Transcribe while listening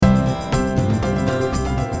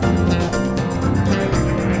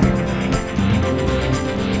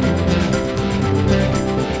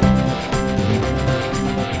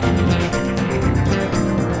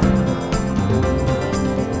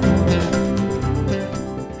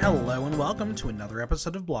welcome to another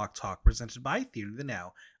episode of Block Talk presented by Theater the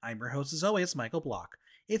Now. I'm your host as always, Michael Block.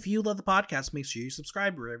 If you love the podcast, make sure you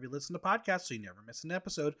subscribe wherever you listen to podcasts so you never miss an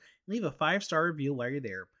episode, and leave a 5-star review while you're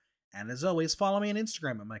there. And as always, follow me on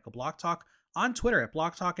Instagram at Michael Block Talk, on Twitter at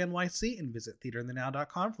Block Talk NYC, and visit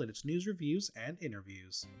theaterthenow.com for latest news, reviews, and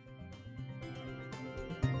interviews.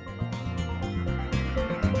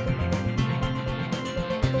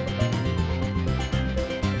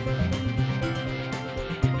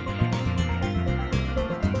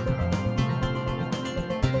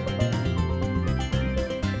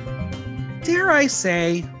 Dare I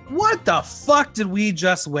say, what the fuck did we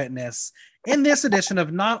just witness? In this edition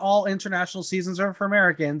of Not All International Seasons Are for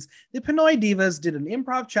Americans, the Pinoy Divas did an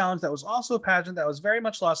improv challenge that was also a pageant that was very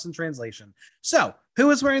much lost in translation. So,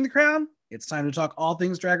 who is wearing the crown? It's time to talk all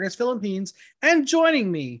things Drag Race Philippines, and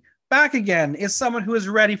joining me back again is someone who is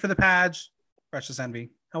ready for the page, Precious Envy.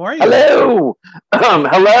 How are you? Hello!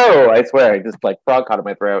 Hello! I swear, I just frog caught in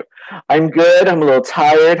my throat. I'm good. I'm a little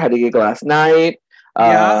tired. Had a gig last night.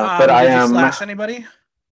 But I am. Did you slash anybody?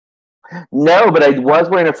 No, but I was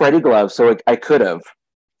wearing a Freddy glove, so I could have.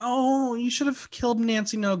 Oh, you should have killed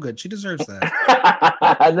Nancy No Good. She deserves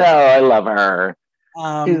that. No, I love her.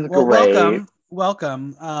 She's great.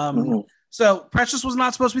 Welcome. So Precious was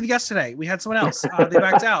not supposed to be the guest today. We had someone else. They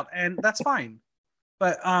backed out, and that's fine.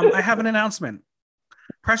 But I have an announcement.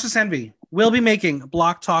 Precious Envy will be making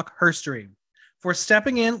Block Talk her stream. For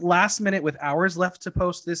stepping in last minute with hours left to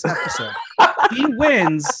post this episode, he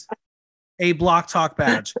wins a Block Talk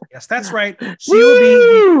badge. Yes, that's right. She will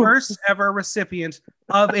be the first ever recipient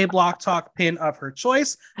of a Block Talk pin of her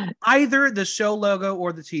choice, either the show logo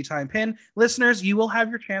or the Tea Time pin. Listeners, you will have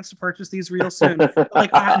your chance to purchase these real soon.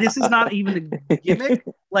 This is not even a gimmick.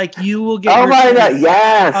 You will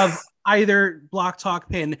get of either Block Talk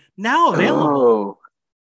pin now available.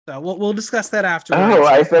 So we'll discuss that after. Oh,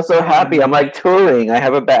 I feel so happy. I'm touring. I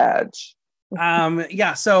have a badge. I'm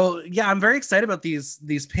very excited about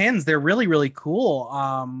these pins. They're really, really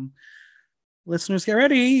cool. Listeners, get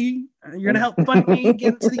ready. You're gonna help fund me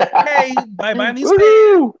get into the UK by buying these pins.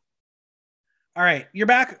 All right, you're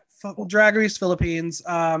back. Drag Race Philippines.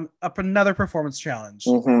 Up another performance challenge.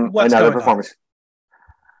 What's another performance?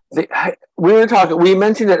 We were talking. We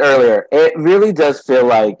mentioned it earlier. It really does feel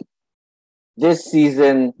like this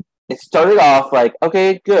season, it started off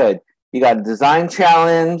okay, good. You got a design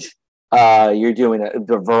challenge. You're doing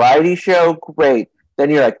the variety show. Great. Then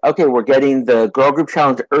you're okay, we're getting the girl group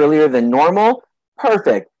challenge earlier than normal.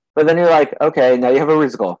 Perfect. But then you're okay, now you have a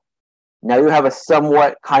musical. Now you have a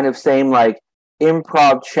somewhat kind of same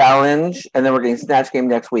improv challenge. And then we're getting Snatch Game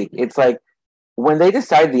next week. It's when they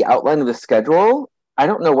decided the outline of the schedule, I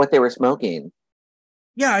don't know what they were smoking.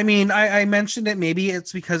 Yeah, I mean, I mentioned it. Maybe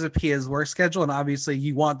it's because of Pia's work schedule, and obviously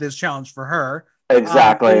you want this challenge for her.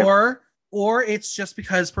 Exactly. Or it's just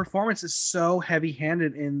because performance is so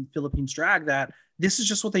heavy-handed in Philippines drag that this is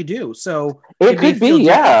just what they do. So it could be,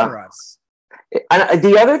 for us. And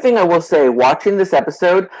the other thing I will say, watching this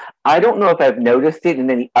episode, I don't know if I've noticed it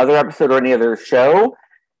in any other episode or any other show.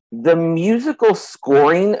 The musical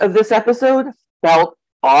scoring of this episode felt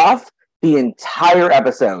off the entire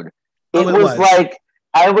episode. It was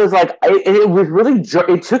it was really,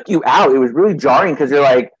 it took you out. It was really jarring because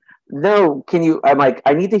you're no, can you,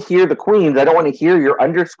 I need to hear the queens. I don't want to hear your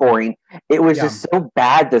underscoring. It was just so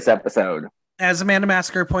bad this episode. As Amanda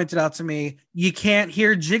Masker pointed out to me, you can't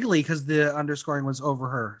hear Jiggly because the underscoring was over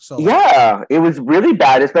her. So yeah, it was really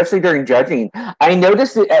bad, especially during judging. I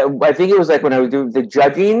noticed it, I think it was when I was doing the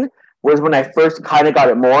judging was when I first kind of got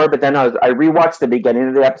it more, but then I rewatched the beginning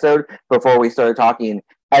of the episode before we started talking.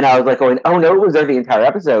 And I was going, oh no, it was there the entire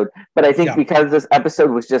episode. But I think because this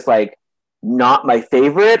episode was just not my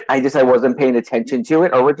favorite, I wasn't paying attention to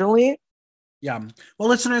it originally. Yeah. Well,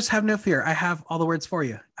 listeners, have no fear. I have all the words for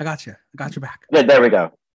you. I got you. I got your back. Yeah, there we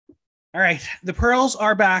go. All right. The Pearls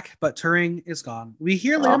are back, but Turing is gone. We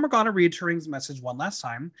hear Leah Morgana read Turing's message one last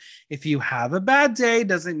time. If you have a bad day,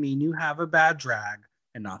 doesn't mean you have a bad drag,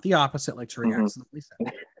 and not the opposite, like Turing accidentally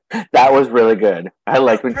said. That was really good. I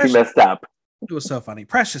like when she messed up. It was so funny.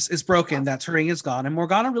 Precious is broken that Turing is gone, and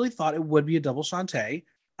Morgana really thought it would be a double Shantae,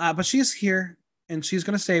 but she's here, and she's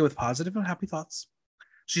going to stay with positive and happy thoughts.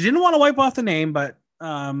 She didn't want to wipe off the name, but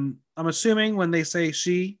I'm assuming when they say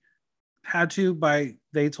she had to,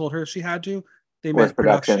 they told her she had to, they meant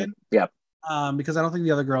production. Yep. Because I don't think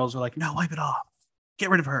the other girls are no, wipe it off.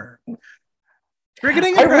 Get rid of her. I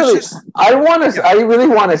really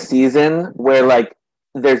want a season where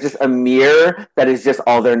there's just a mirror that is just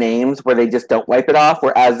all their names where they just don't wipe it off,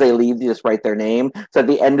 where as they leave, they just write their name. So at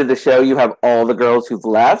the end of the show, you have all the girls who've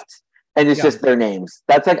left and it's just their names.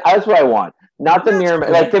 That's what I want. Not the mirror,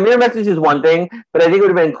 cool. like the mirror message is one thing, but I think it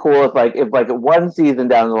would have been cool if one season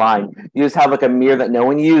down the line, you just have like a mirror that no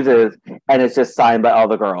one uses, and it's just signed by all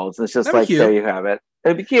the girls. It's just like, there you have it.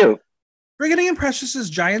 It'd be cute. Brigading and Precious's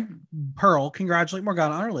giant pearl congratulate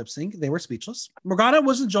Morgana on her lip sync. They were speechless. Morgana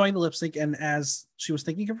was enjoying the lip sync, and as she was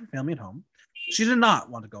thinking of her family at home, she did not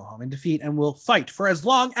want to go home in defeat and will fight for as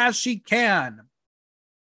long as she can.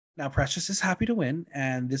 Now, Precious is happy to win,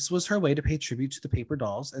 and this was her way to pay tribute to the paper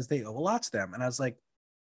dolls as they owe a lot to them. And I was like,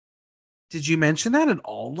 did you mention that at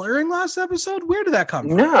all during last episode? Where did that come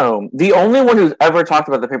from? No. The only one who's ever talked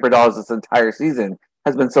about the paper dolls this entire season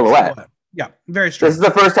has been Silhouette. Yeah, very strange. This is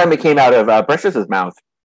the first time it came out of Precious's mouth.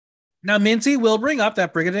 Now, Minty will bring up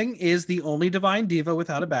that Brigading is the only divine diva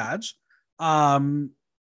without a badge.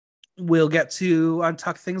 We'll get to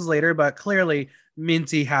untuck things later, but clearly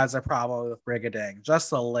Minty has a problem with Brigading,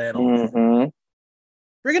 just a little. Mm-hmm.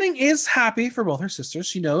 Brigading is happy for both her sisters.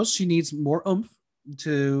 She knows she needs more oomph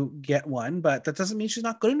to get one, but that doesn't mean she's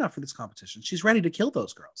not good enough for this competition. She's ready to kill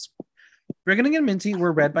those girls. Brigading and Minty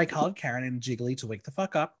were read by Khaled, Karen, and Jiggly to wake the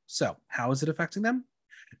fuck up. So, how is it affecting them?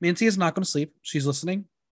 Minty is not going to sleep. She's listening.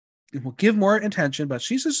 It will give more attention, but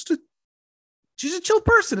she's a chill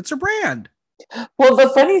person. It's her brand. Well, the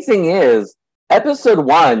funny thing is, episode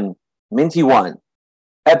 1, Minty won.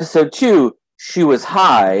 Episode 2, she was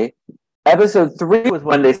high. Episode 3 was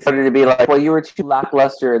when they started to be like, well, you were too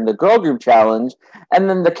lackluster in the girl group challenge. And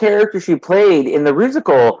then the character she played in the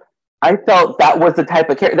Rusical, I felt that was the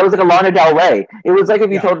type of character. That was like a Lana Del Rey. It was like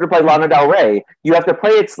if you told her to play Lana Del Rey, you have to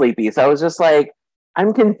play it sleepy. So I was just like,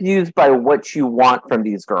 I'm confused by what you want from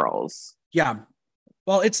these girls. Yeah.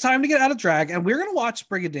 Well, it's time to get out of drag, and we're going to watch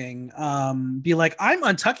Brigading be like, I'm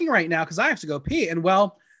untucking right now because I have to go pee. And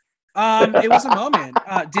well, it was a moment.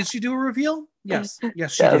 Did she do a reveal? Yes.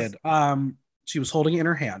 Yes, she did. She was holding it in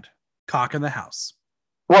her hand. Cock in the house.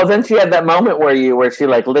 Well, then she had that moment where she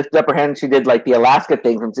like lifted up her hand and she did like the Alaska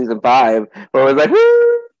thing from season 5, where it was like,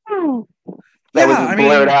 woo! That was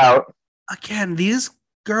blurred out. Again, these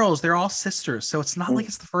girls, they're all sisters, so it's not like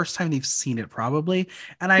it's the first time they've seen it, probably.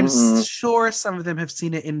 And I'm sure some of them have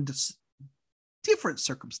seen it in different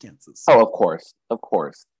circumstances. Oh, of course.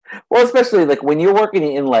 Well, especially like when you're working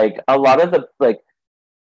in like a lot of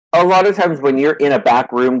times when you're in a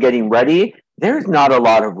back room getting ready, there's not a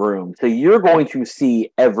lot of room. So you're going to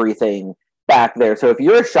see everything back there. So if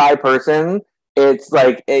you're a shy person, it's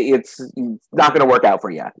like, it's not going to work out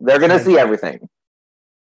for you. They're going to see everything.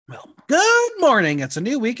 Well, good morning. It's a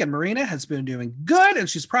new week, and Marina has been doing good, and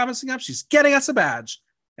she's promising us she's getting us a badge.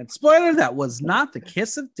 And spoiler, that was not the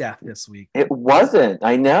kiss of death this week. It wasn't.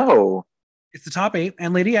 I know. It's the top 8,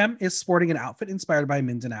 and Lady M is sporting an outfit inspired by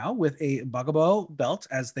Mindanao with a Bugabo belt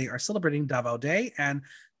as they are celebrating Davao Day and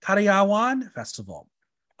Karayawan Festival.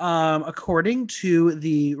 According to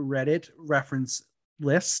the Reddit reference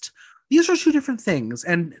list, these are 2 different things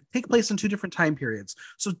and take place in 2 different time periods.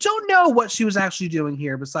 So don't know what she was actually doing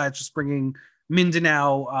here besides just bringing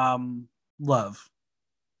Mindanao love.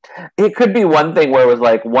 It could be one thing where it was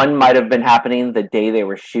like one might have been happening the day they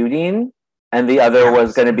were shooting, and the other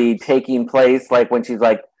was going to be taking place like when she's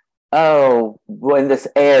like, oh, when this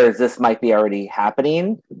airs, this might be already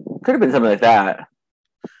happening. Could have been something like that.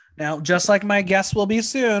 Now, just like my guest will be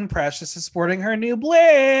soon, Precious is sporting her new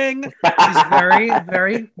bling. She's very,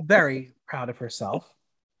 very, very proud of herself.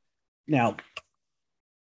 Now,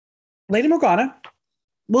 Lady Morgana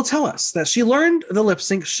will tell us that she learned the lip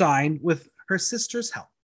sync shine with her sister's help.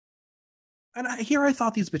 And I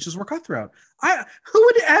thought these bitches were cutthroat. I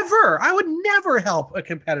would never help a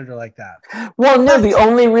competitor like that. Well, no, the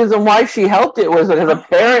only reason why she helped it was because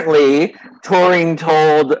apparently Turing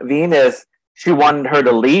told Venus she wanted her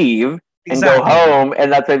to leave and go home.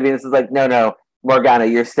 And that's why Venus is like, no, Morgana,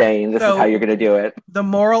 you're staying. This is how you're going to do it. The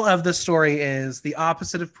moral of the story is the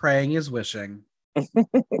opposite of praying is wishing.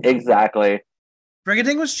 Exactly.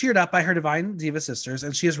 Brigading was cheered up by her Divine Diva sisters,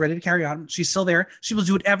 and she is ready to carry on. She's still there. She will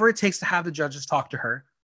do whatever it takes to have the judges talk to her.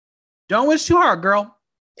 Don't wish too hard, girl.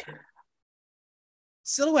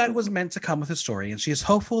 Silhouette was meant to come with a story, and she is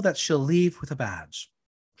hopeful that she'll leave with a badge.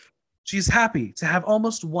 She's happy to have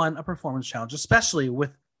almost won a performance challenge, especially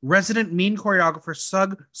with resident mean choreographer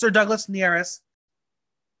Sir Douglas Nieres.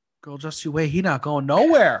 Girl, just you wait. He not going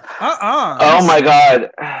nowhere. Oh my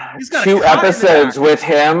God. 2 episodes with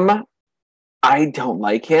him. I don't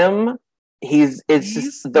like him.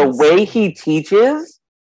 The way he teaches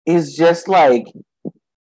is just like,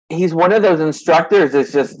 he's one of those instructors.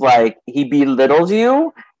 It's just like, he belittles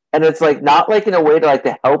you, and it's like, not like in a way to like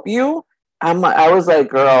to help you. I was like,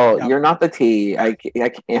 girl, You're not the tea. I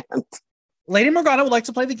can't. Lady Morgana would like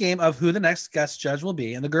to play the game of who the next guest judge will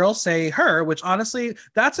be, and the girls say her, which honestly,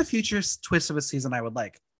 that's a future twist of a season I would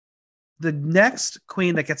like. The next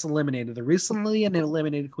queen that gets eliminated, the recently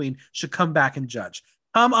eliminated queen, should come back and judge.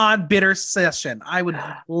 Come on, bitter session. I would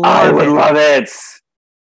love it.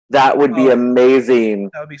 That would be amazing.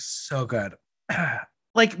 That would be so good.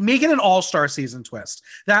 Like, make it an all-star season twist.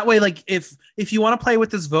 That way, like, if you want to play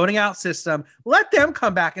with this voting out system, let them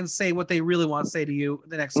come back and say what they really want to say to you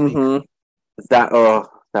the next week. That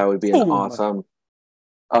would be awesome.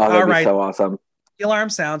 Oh, that'd be so awesome. The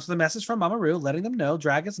alarm sounds with a message from Mama Ru letting them know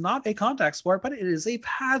drag is not a contact sport, but it is a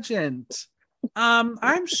pageant.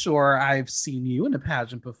 I'm sure I've seen you in a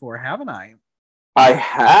pageant before, haven't I? I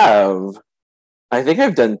have. I think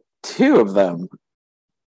I've done 2 of them.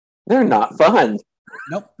 They're not fun.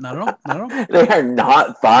 Nope, not at all. They are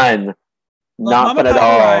not fun. Not Mama fun at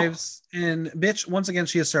Pal all. arrives, and bitch, once again,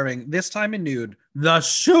 she is serving, this time in nude, the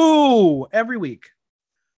shoe every week.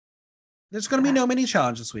 There's going to be no mini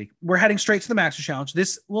challenge this week. We're heading straight to the Maxi Challenge.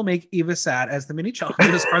 This will make Eva sad, as the mini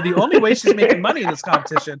challenges are the only way she's making money in this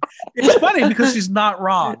competition. It's funny because she's not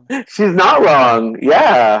wrong. She's not wrong.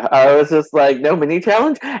 Yeah. I was just like, no mini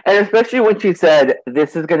challenge. And especially when she said,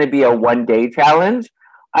 this is going to be a 1-day challenge.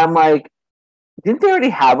 I'm like, didn't they already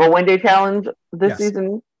have a 1-day challenge this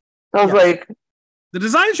season? I was like... The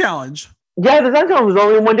design challenge. Yeah, the design challenge was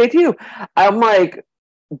only 1 day too. I'm like,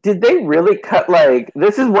 did they really cut, like,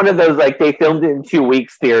 this is one of those, like, they filmed it in 2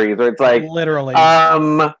 weeks theories where it's like, literally,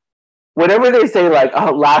 whenever they say, like,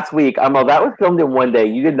 oh, last week, that was filmed in 1 day.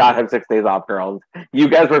 You did not have 6 days off, girls. You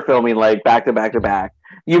guys were filming, like, back to back to back.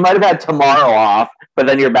 You might have had tomorrow off, but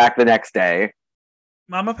then you're back the next day.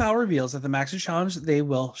 Mama Pal reveals that the Maxi Challenge, they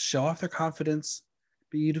will show off their confidence,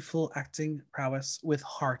 beautiful acting prowess with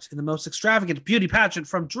heart in the most extravagant beauty pageant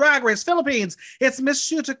from Drag Race Philippines. It's Miss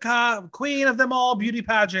Shutika, queen of them all beauty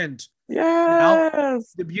pageant. Yes. Now,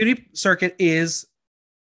 the beauty circuit is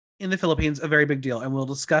in the Philippines a very big deal, and we'll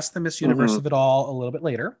discuss the Miss Universe of it all a little bit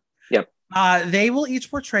later. Yep. They will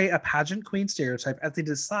each portray a pageant queen stereotype as they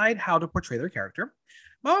decide how to portray their character.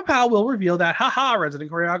 Mama Pal will reveal that,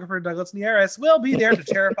 resident choreographer Douglas Nieres will be there to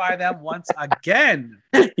terrify them once again.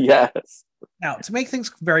 Yes. Now, to make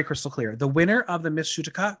things very crystal clear, the winner of the Miss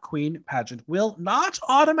Shutika Queen pageant will not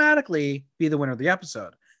automatically be the winner of the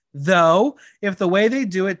episode. Though, if the way they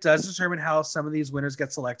do it does determine how some of these winners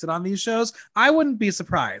get selected on these shows, I wouldn't be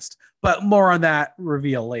surprised. But more on that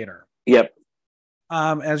reveal later. Yep.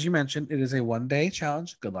 As you mentioned, it is a 1-day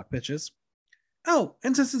challenge. Good luck, bitches. Oh,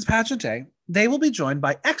 and since it's pageant day, they will be joined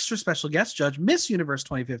by extra special guest judge Miss Universe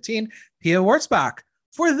 2015, Pia Wurtzbach.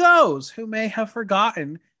 For those who may have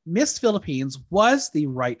forgotten, Miss Philippines was the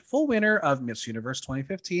rightful winner of Miss Universe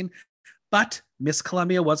 2015, but Miss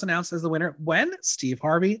Columbia was announced as the winner when Steve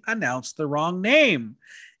Harvey announced the wrong name.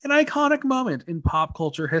 An iconic moment in pop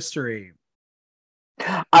culture history.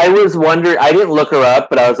 I was wondering, I didn't look her up,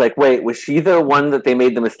 but I was like, wait, was she the one that they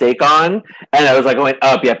made the mistake on? And I was like,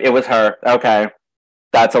 yep, it was her. Okay.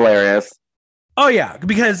 That's hilarious. Oh, yeah,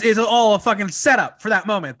 because it's all a fucking setup for that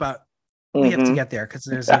moment, but we have to get there because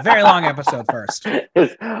there's a very long episode first.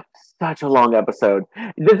 It's such a long episode.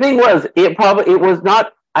 The thing was, it was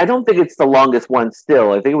not, I don't think it's the longest one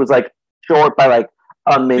still. I think it was like short by like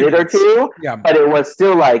a minute or two. Yeah. But it was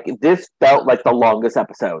still like, this felt like the longest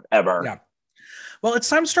episode ever. Yeah. Well, it's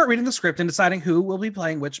time to start reading the script and deciding who will be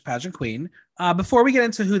playing which pageant queen. Before we get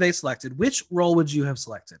into who they selected, which role would you have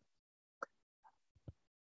selected?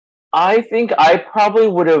 I think I probably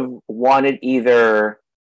would have wanted either...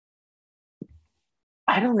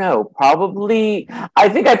 I don't know. Probably... I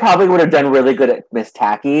think I probably would have done really good at Miss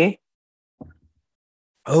Tacky.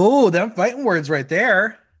 Oh, them fighting words right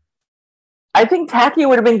there. I think Tacky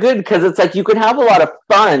would have been good because it's like you could have a lot of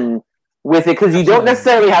fun with it because you don't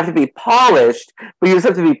necessarily have to be polished, but you just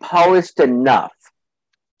have to be polished enough.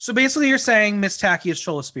 So basically you're saying Miss Tacky is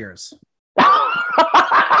Shola Spears.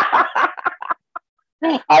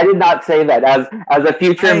 I did not say that. As a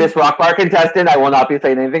future Miss Rock Bar contestant, I will not be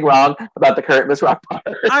saying anything wrong about the current Miss Rock Bar.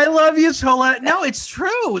 I love you, Shola. No, it's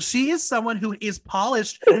true. She is someone who is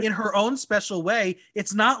polished in her own special way.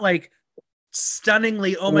 It's not like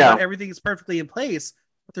stunningly, oh my God, everything is perfectly in place.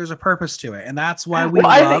 But there's a purpose to it. And that's why we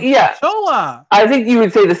love Shola. I think you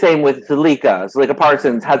would say the same with Zalika. Zalika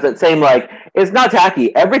Parsons has that same, like, it's not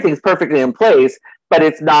tacky. Everything's perfectly in place, but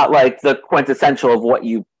it's not like the quintessential of what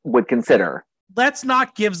you would consider. Let's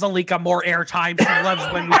not give Zalika more airtime. She loves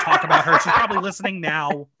when we talk about her. She's probably listening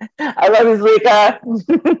now. I love you,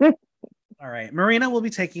 Zalika. All right. Marina will be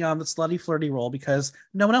taking on the slutty flirty role because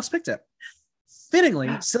no one else picked it. Fittingly,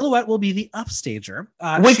 Silhouette will be the upstager.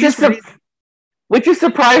 Which is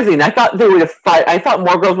surprising. I thought they would have fight. I thought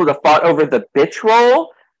more girls would have fought over the bitch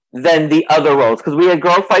role than the other roles because we had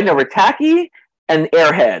girls fighting over Tacky and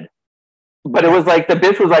Airhead. But it was like the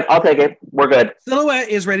bitch was like, "I'll take it. We're good." Silhouette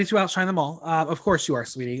is ready to outshine them all. Of course you are,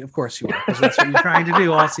 sweetie. Of course you are. Because that's what you're trying to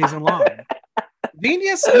do all season long.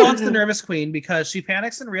 Venus wants the nervous queen because she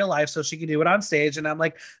panics in real life so she can do it on stage. And I'm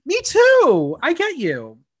like, me too. I get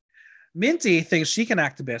you. Minty thinks she can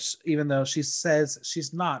act a bitch, even though she says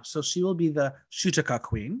she's not. So she will be the Shutaka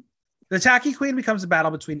queen. The Tacky queen becomes a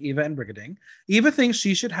battle between Eva and Brigading. Eva thinks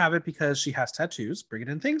she should have it because she has tattoos.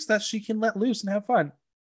 Brigading thinks that she can let loose and have fun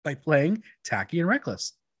by playing tacky and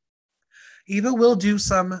reckless. Eva will do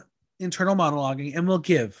some internal monologuing and will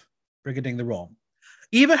give Brigading the role.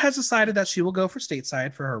 Eva has decided that she will go for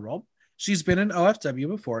stateside for her role. She's been in OFW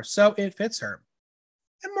before, so it fits her.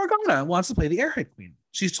 And Morgana wants to play the Airhead Queen.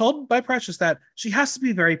 She's told by Precious that she has to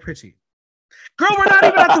be very pretty. Girl, we're not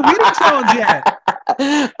even at the reading challenge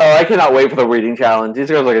yet. Oh, I cannot wait for the reading challenge. These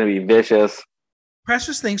girls are going to be vicious.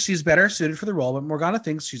 Precious thinks she's better suited for the role, but Morgana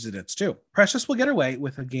thinks she's a ditz too. Precious will get her way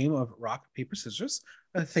with a game of rock, paper, scissors,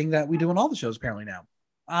 a thing that we do in all the shows apparently now.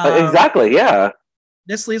 Exactly, yeah.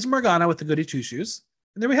 This leaves Morgana with the goody two-shoes.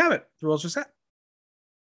 And there we have it. The rules are set.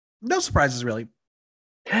 No surprises, really.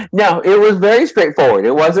 No, it was very straightforward.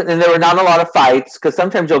 It wasn't, and there were not a lot of fights because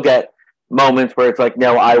sometimes you'll get moments where it's like,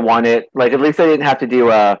 no, I want it. Like at least they didn't have to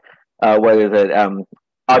do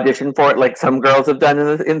audition for it like some girls have done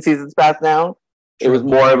in seasons past. Now it was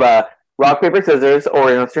more of a rock paper scissors,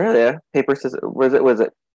 or in Australia, paper scissors. Was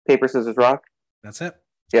it paper scissors rock? That's it.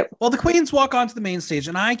 Yep. Well, the queens walk onto the main stage,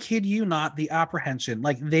 and I kid you not, the apprehension.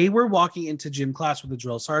 Like they were walking into gym class with a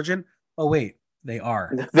drill sergeant. Oh, wait, they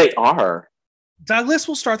are. They are. Douglas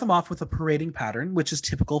will start them off with a parading pattern, which is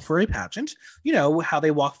typical for a pageant. You know, how they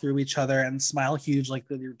walk through each other and smile huge like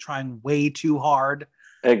they're trying way too hard.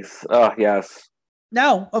 Yes.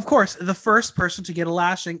 Now, of course, the first person to get a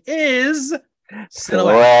lashing is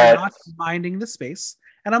Silhouette for not minding the space.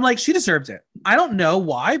 And I'm like, she deserves it. I don't know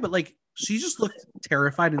why, but like, she just looked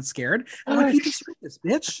terrified and scared. I'm like, you deserve this,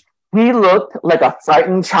 bitch. He looked like a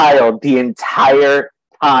frightened child the entire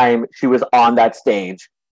time she was on that stage.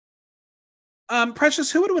 Precious,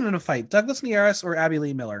 who would win in a fight? Douglas Nieres or Abby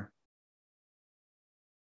Lee Miller?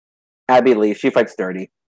 Abby Lee. She fights dirty.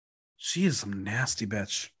 She is some nasty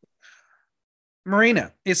bitch.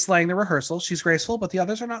 Marina is slaying the rehearsal. She's graceful, but the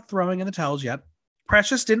others are not throwing in the towels yet.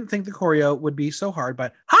 Precious didn't think the choreo would be so hard,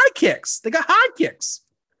 but high kicks. They got high kicks.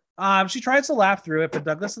 She tries to laugh through it, but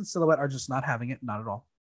Douglas and Silhouette are just not having it. Not at all.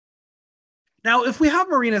 Now, if we have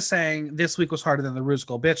Marina saying this week was harder than the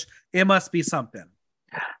Rusical, bitch, it must be something.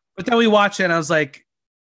 But then we watch it and I was like,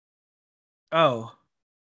 oh,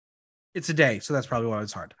 it's a day. So that's probably why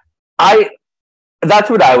it's hard. That's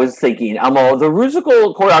what I was thinking. The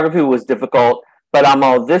Rusical choreography was difficult,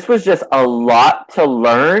 but this was just a lot to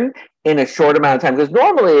learn in a short amount of time. Because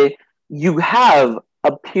normally you have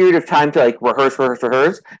a period of time to like rehearse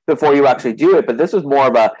before you actually do it. But this was more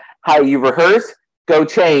of a how you rehearse, go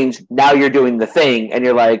change. Now you're doing the thing. And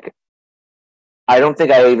you're like, I don't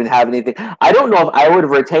think I even have anything. I don't know if I would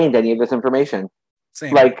have retained any of this information.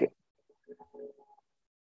 Same.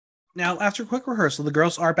 Now, after a quick rehearsal, the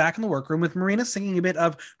girls are back in the workroom with Marina singing a bit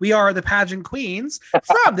of We Are the Pageant Queens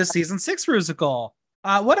from the season 6 Rusical.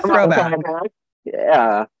 What a throwback.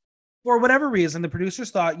 Yeah. For whatever reason, the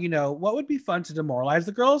producers thought, what would be fun to demoralize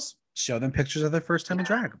the girls? Show them pictures of their first time in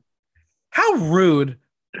drag. How rude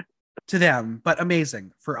to them, but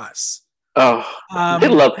amazing for us. Oh, they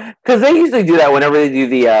love, because they usually do that whenever they do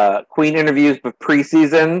the queen interviews with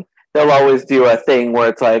preseason. They'll always do a thing where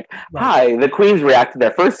it's like, hi, the queens react to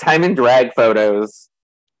their first time in drag photos.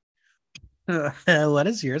 What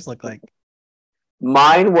does yours look like?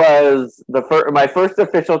 Mine was my first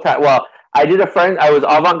official time. Well, I was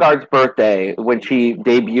Avant Garde's birthday when she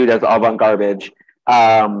debuted as Avant Garbage.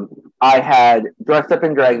 I had dressed up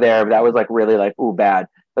in drag there, but that was like really like, ooh, bad.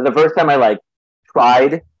 But the first time I like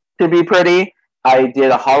tried to be pretty, I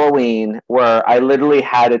did a Halloween where I literally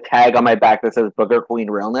had a tag on my back that says Booger Queen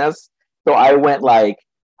Realness. So I went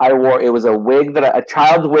it was a wig a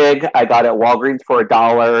child's wig I got at Walgreens for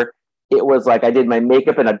 $1. It was like I did my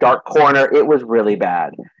makeup in a dark corner. It was really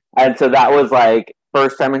bad. And so that was like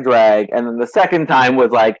first time in drag. And then the second time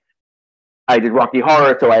was like I did Rocky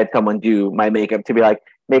Horror, so I had someone do my makeup to be like,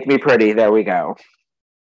 make me pretty. There we go.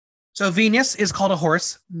 So Venus is called a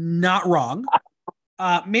horse. Not wrong.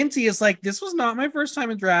 Minty is like, this was not my first time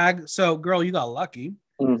in drag, so girl, you got lucky.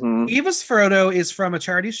 Mm-hmm. Eva's photo is from a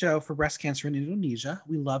charity show for breast cancer in Indonesia.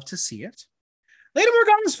 We love to see it. Lady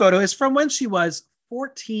Morgana's photo is from when she was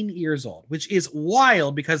 14 years old, which is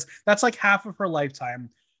wild because that's like half of her lifetime.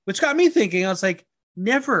 which got me thinking. I was like,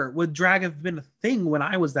 never would drag have been a thing when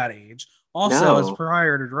I was that age. Also, as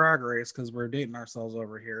prior to Drag Race, because we're dating ourselves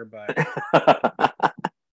over here, but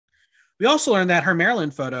we also learned that her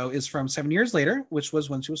Maryland photo is from 7 years later, which was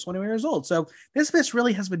when she was 21 years old. So this bitch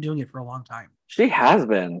really has been doing it for a long time. She has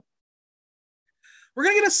been. We're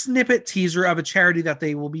going to get a snippet teaser of a charity that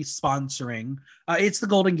they will be sponsoring. It's the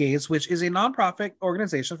Golden Gaze, which is a nonprofit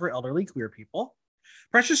organization for elderly queer people.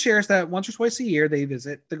 Precious shares that once or twice a year they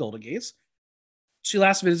visit the Golden Gaze. She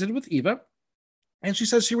last visited with Eva, and she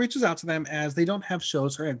says she reaches out to them as they don't have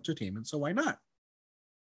shows or entertainment, so why not?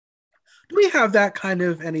 Do we have that kind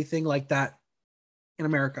of anything like that in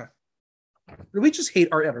America? Or do we just hate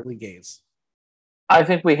our elderly gays? I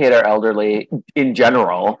think we hate our elderly in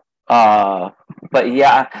general. But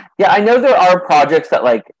yeah, I know there are projects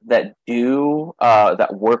that that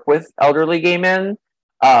work with elderly gay men.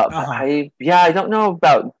 I don't know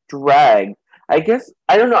about drag. I guess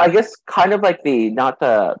I don't know. I guess kind of like not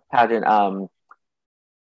the pageant,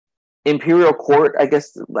 Imperial Court. I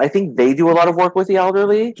think they do a lot of work with the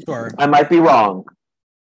elderly. Sure, I might be wrong.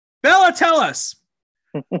 Bella, tell us.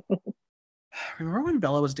 Remember when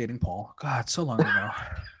Bella was dating Paul? God, so long ago.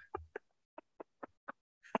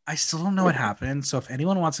 I still don't know what happened. So if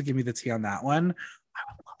anyone wants to give me the tea on that one, I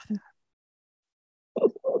would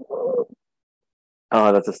love that.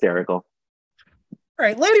 Oh, that's hysterical. All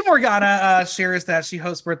right, Lady Morgana shares that she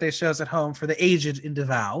hosts birthday shows at home for the aged in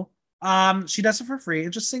Davao. She does it for free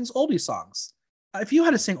and just sings oldie songs. If you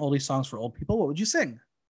had to sing oldie songs for old people, what would you sing?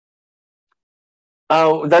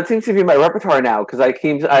 Oh, that seems to be my repertoire now because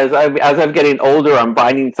as I'm getting older, I'm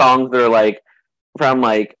finding songs that are like from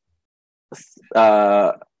like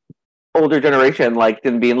older generation, like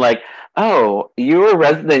and being like, oh, you were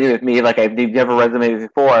resonating with me like I've never resonated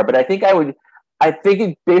before. But I think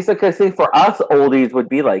it basically for us oldies would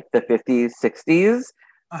be like the 50s, 60s.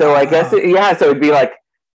 So I guess so it'd be like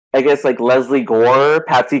like Leslie Gore,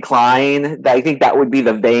 Patsy Cline. I think that would be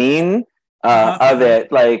the vein of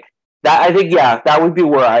it. Like that, I think that would be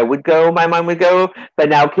where I would go. My mind would go. But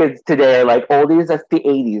now kids today are like oldies. That's the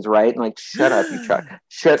 80s, right? And like, shut up, you Chuck.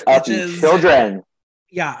 Shut up, you children.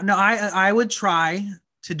 Yeah, no, I would try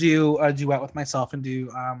to do a duet with myself and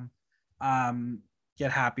do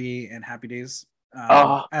Get Happy and Happy Days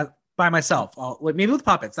by myself. Maybe with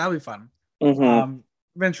puppets. That would be fun. Mm-hmm.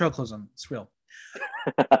 Ventriloquism. It's real.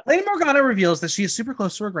 Lady Morgana reveals that she is super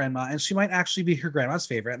close to her grandma and she might actually be her grandma's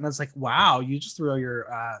favorite. And it's like, wow, you just throw your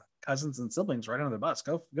cousins and siblings right under the bus.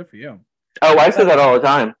 Good for you. Oh, I say that all the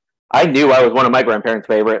time. I knew I was one of my grandparents'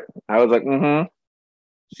 favorite. I was like, mm-hmm.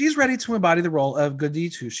 She's ready to embody the role of Goody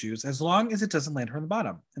Two Shoes as long as it doesn't land her on the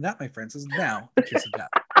bottom. And that, my friends, is now the kiss of death.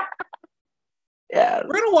 Yeah.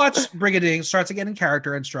 We're going to watch Brigadine start to get in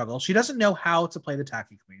character and struggle. She doesn't know how to play the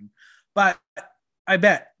tacky queen, but I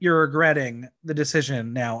bet you're regretting the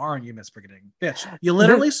decision now, aren't you, Miss Brigadine? Bitch, you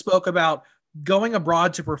literally spoke about going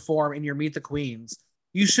abroad to perform in your Meet the Queens.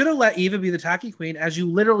 You should have let Eva be the tacky queen, as you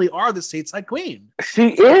literally are the stateside queen.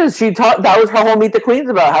 She is. That was her whole Meet the Queens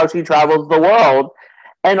about how she travels the world.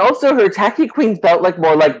 And also her tacky queen felt like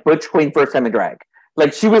more like Butch Queen first time in drag.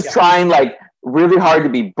 Like she was trying like really hard to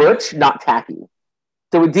be Butch, not tacky.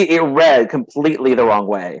 So it read completely the wrong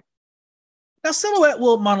way. Now, Silhouette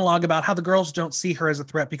will monologue about how the girls don't see her as a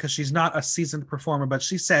threat because she's not a seasoned performer, but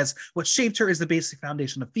she says what shaped her is the basic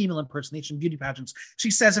foundation of female impersonation beauty pageants.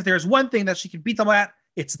 She says if there's one thing that she can beat them at,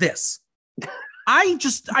 it's this. I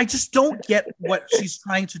just don't get what she's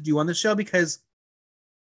trying to do on the show because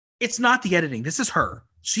it's not the editing. This is her.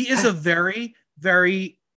 She is a very,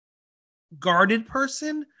 very guarded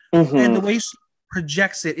person. Mm-hmm. And the way she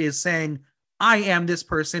projects it is saying, I am this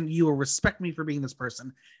person. You will respect me for being this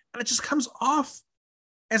person. And it just comes off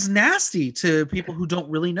as nasty to people who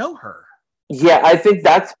don't really know her. Yeah, I think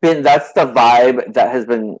that's the vibe that has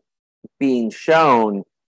been being shown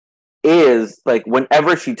is like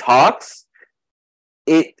whenever she talks,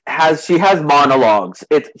 she has monologues.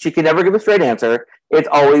 She can never give a straight answer. It's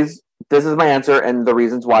always, this is my answer and the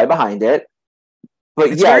reasons why behind it. But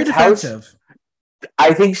it's very defensive.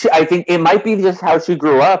 I think it might be just how she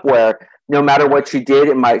grew up, where no matter what she did,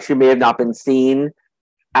 she may have not been seen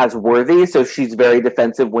as worthy, so she's very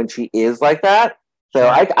defensive when she is like that. So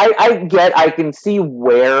I can see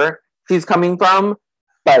where she's coming from,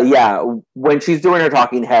 but yeah, when she's doing her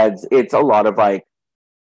talking heads, it's a lot of like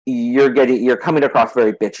you're coming across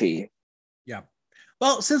very bitchy. Yeah.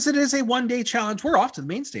 Well, since it is a one-day challenge, we're off to the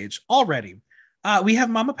main stage already. We have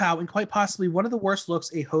Mama Pow and quite possibly one of the worst looks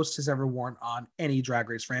a host has ever worn on any Drag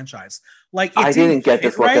Race franchise. Like I didn't get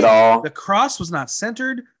this look at all. The cross was not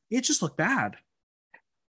centered. It just looked bad.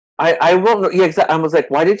 I won't. Yeah, I was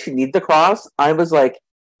like, why did she need the cross? I was like,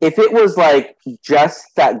 if it was like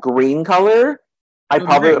just that green color, I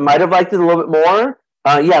probably might have liked it a little bit more.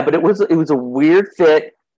 But it was a weird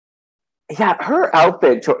fit. Yeah, her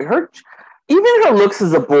outfit, even her looks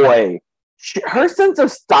as a boy, her sense of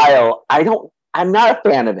style, I'm not a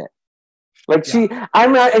fan of it. Like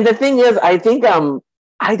I'm not, and the thing is, I think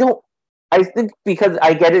because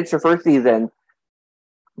I get it's her first season,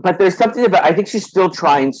 but there's something about, I think she's still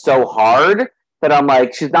trying so hard that I'm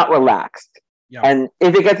like, she's not relaxed. Yeah. And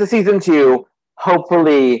if it gets to season 2,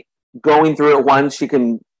 hopefully going through it once, she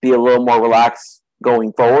can be a little more relaxed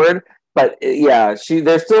going forward. But yeah, she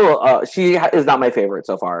is not my favorite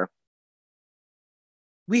so far.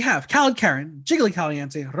 We have Khaled Karen, Jiggly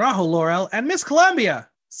Caliente, Rahul Laurel, and Miss Columbia.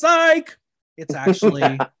 Psych! It's actually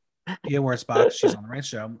Pia Wurzbach. She's on the right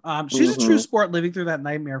show. She's a true sport, living through that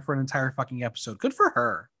nightmare for an entire fucking episode. Good for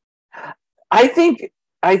her. I think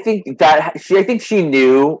she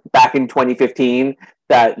knew back in 2015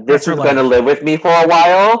 that this was going to live with me for a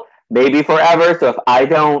while, maybe forever. So if I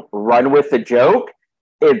don't run with the joke,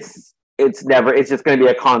 it's just going to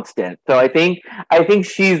be a constant. So I think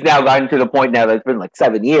she's now gotten to the point now that it's been like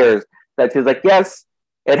 7 years that she's like, yes,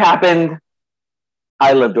 it happened.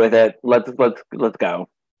 I lived with it. Let's go. All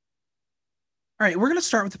right, we're gonna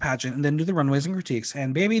start with the pageant and then do the runways and critiques.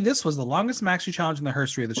 And baby, this was the longest Maxi challenge in the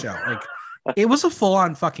history of the show. Like, it was a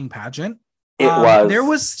full-on fucking pageant. It was. There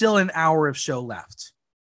was still an hour of show left.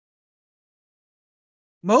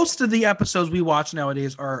 Most of the episodes we watch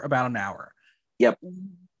nowadays are about an hour. Yep.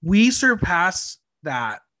 We surpassed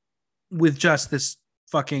that with just this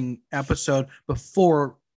fucking episode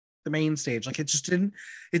before the main stage. Like, it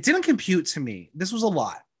didn't compute to me. This was a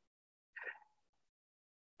lot.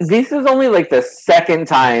 This is only like the second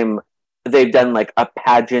time they've done like a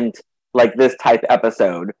pageant like this type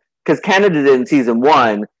episode, because Canada did in season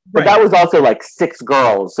 1, but that was also like 6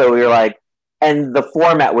 girls. So you're like, and the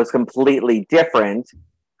format was completely different,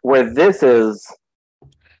 where this is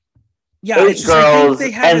 8 girls,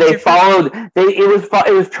 and they followed.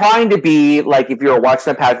 It was trying to be like if you were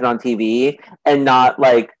watching a pageant on TV and not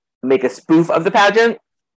like make a spoof of the pageant,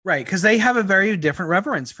 right? Because they have a very different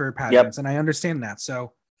reverence for pageants, and I understand that.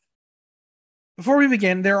 So before we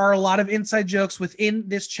begin, there are a lot of inside jokes within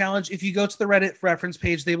this challenge. If you go to the Reddit reference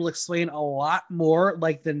page, they will explain a lot more,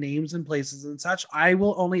 like the names and places and such. I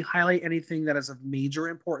will only highlight anything that is of major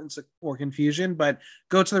importance or confusion, but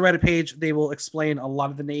go to the Reddit page. They will explain a lot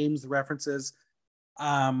of the names, the references,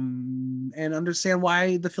 and understand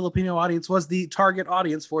why the Filipino audience was the target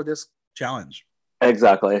audience for this challenge.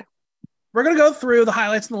 Exactly. We're going to go through the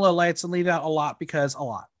highlights and the lowlights and leave out a lot because a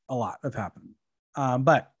lot have happened.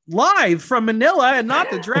 But live from Manila and not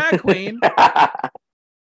the drag queen. I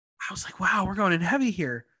was like, wow, we're going in heavy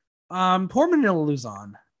here. Poor Manila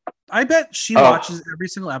Luzon. I bet she watches every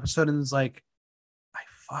single episode and is like, I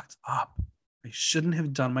fucked up. I shouldn't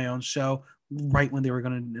have done my own show right when they were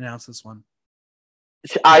going to announce this one.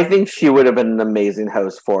 I think she would have been an amazing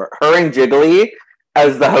host for it. Her and Jiggly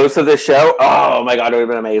as the host of the show. Oh my God, it would have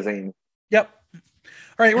been amazing. Yep.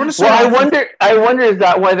 All right, we're gonna start. Well, I wonder is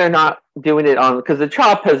that why they're not doing it on, because the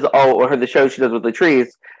Chop has the show she does with Latrice.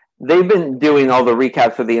 They've been doing all the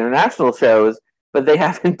recaps for the international shows, but they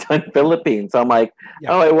haven't done Philippines. So I'm like,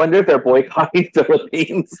 I wonder if they're boycotting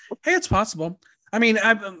Philippines. Hey, it's possible. I mean,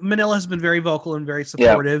 Manila has been very vocal and very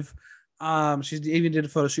supportive. She even did a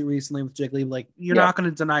photo shoot recently with Jiggly. Like, you're not going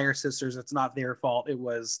to deny your sisters. It's not their fault. It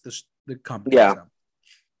was the company. Yeah. So.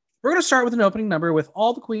 We're going to start with an opening number with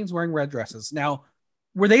all the queens wearing red dresses. Now,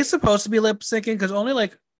 were they supposed to be lip syncing? Because only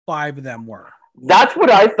like 5 of them were. That's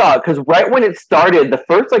what I thought. Because right when it started, the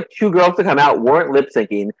first like 2 girls to come out weren't lip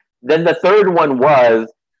syncing. Then the third one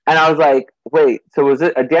was, and I was like, wait, so was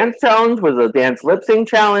it a dance challenge? Was it a dance lip sync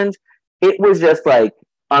challenge? It was just like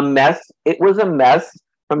a mess. It was a mess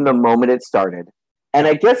from the moment it started. And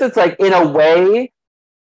I guess it's like, in a way,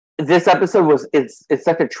 this episode it's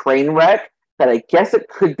such a train wreck that I guess it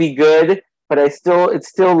could be good, but it's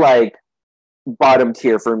still like bottom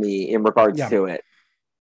tier for me in regards to it.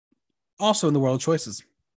 Also in the world of choices.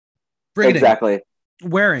 Brigading, exactly.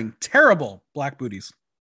 Wearing terrible black booties.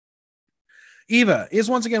 Eva is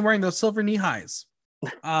once again wearing those silver knee highs.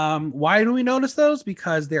 Why do we notice those?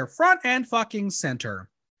 Because they're front and fucking center.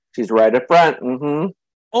 She's right up front. Mm-hmm.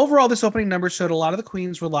 Overall, this opening number showed a lot of the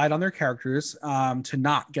queens relied on their characters to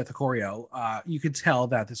not get the choreo. You could tell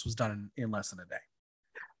that this was done in less than a day.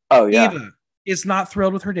 Oh, yeah. Eva is not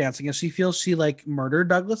thrilled with her dancing, and she feels she like murdered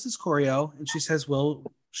Douglas's choreo, and she says,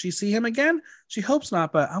 will she see him again? She hopes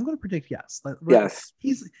not, but I'm going to predict yes. Yes.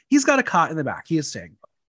 He's got a cot in the back. He is staying.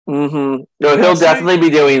 Mm-hmm. No, he'll definitely be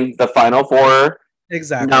doing the final 4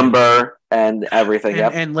 exactly number and everything.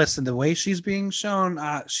 And listen, the way she's being shown,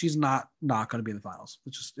 she's not going to be in the finals.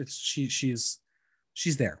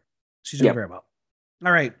 She's there. She's doing very well.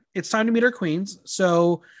 All right, it's time to meet our queens.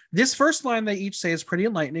 So this first line they each say is pretty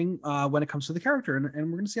enlightening when it comes to the character, and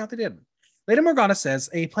we're going to see how they did. Lady Morgana says,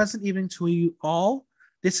 "A pleasant evening to you all.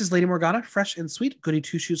 This is Lady Morgana, fresh and sweet, goody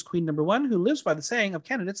two shoes queen number 1, who lives by the saying of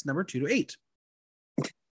candidates number 2 to 8."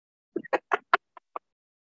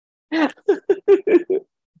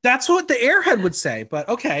 That's what the airhead would say, but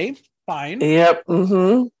okay, fine. Yep.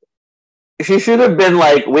 Mm-hmm. She should have been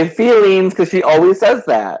like with feelings because she always says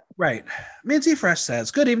that. Right. Minty Fresh says,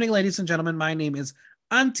 "Good evening, ladies and gentlemen. My name is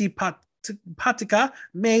Antipatica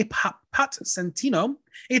May Pat Santino,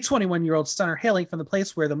 a 21-year-old stunner hailing from the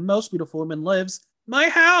place where the most beautiful woman lives, my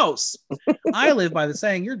house. I live by the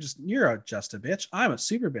saying, you're just a bitch. I'm a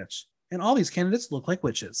super bitch. And all these candidates look like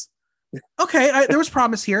witches." Okay, there was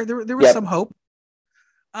promise here. There was some hope.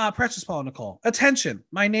 Precious Paula Nicole. "Attention.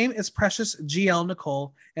 My name is Precious GL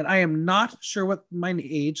Nicole, and I am not sure what my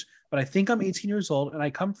age, but I think I'm 18 years old, and I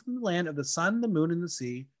come from the land of the sun, the moon, and the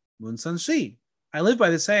sea. Moon, sun, sea. I live by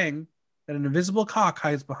the saying that an invisible cock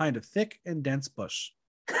hides behind a thick and dense bush."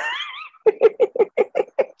 Is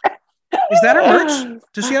that her merch?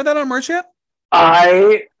 Does she have that on merch yet?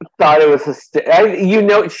 I thought it was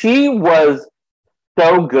she was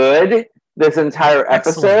so good this entire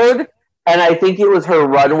episode. Excellent. And I think it was her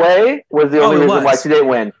runway was the only reason why she didn't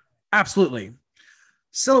win. Absolutely.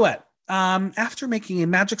 Silhouette. After making a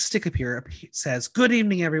magic stick appear, it says, "Good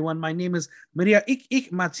evening, everyone. My name is Maria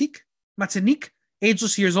Matinique,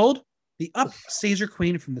 ageless years old, the upstager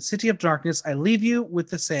queen from the city of darkness. I leave you with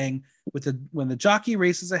the saying, when the jockey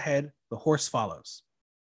races ahead, the horse follows."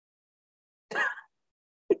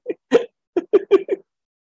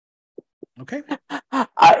 Okay.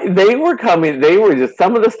 They were just,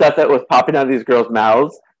 some of the stuff that was popping out of these girls'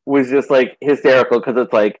 mouths was just like hysterical because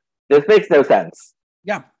it's like, this makes no sense.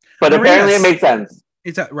 Yeah. But apparently it makes sense.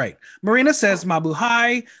 It's right. Marina says,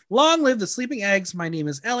 "Mabuhay, long live the sleeping eggs. My name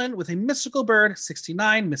is Ellen with a mystical bird,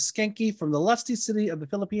 69, Miss Skanky from the lusty city of the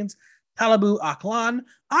Philippines, Talabu, Aklan.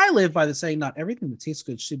 I live by the saying, not everything that tastes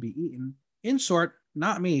good should be eaten. In short,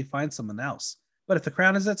 not me, find someone else. But if the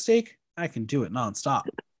crown is at stake, I can do it nonstop."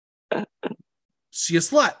 She a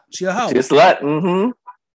slut. She a hoe. She a slut. Mm-hmm.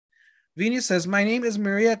 Venus says, "My name is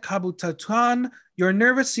Maria Kabutatuan, your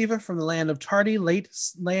nervous diva from the land of tardy, late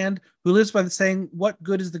land, who lives by the saying, what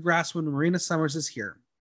good is the grass when Marina Summers is here?"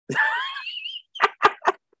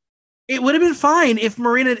 It would have been fine if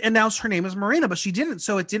Marina announced her name as Marina, but she didn't,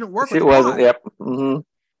 so it didn't work. It wasn't. Yep. Mm-hmm.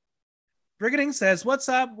 Brigading says, "What's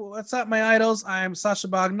up? What's up, my idols? I'm Sasha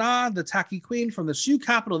Bagna, the tacky queen from the shoe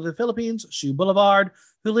capital of the Philippines, Shoe Boulevard,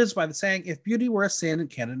 who lives by the saying, if beauty were a sin,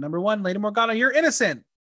 candidate number 1, Lady Morgana, you're innocent."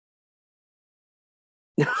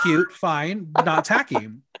 Cute, fine, not tacky.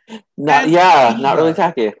 Not really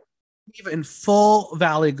tacky. Even full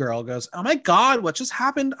Valley Girl goes, "Oh my God, what just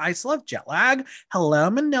happened? I still have jet lag. Hello,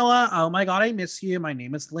 Manila. Oh my God, I miss you. My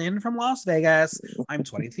name is Lynn from Las Vegas. I'm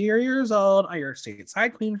 23 years old. I'm your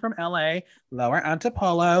stateside queen from LA, Lower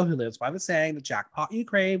Antipolo, who lives by the saying, the jackpot you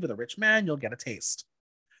crave with a rich man, you'll get a taste."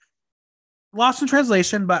 Lost in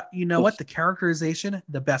translation, but you know what? The characterization,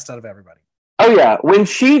 the best out of everybody. Oh yeah, when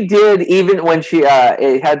she did, even when she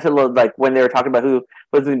it had to look like when they were talking about who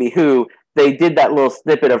was going to be who, they did that little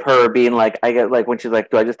snippet of her being like, I get like when she's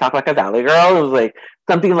like, "Do I just talk like a Valley girl?" It was like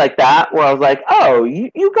something like that, where I was like, "Oh,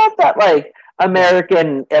 you got that like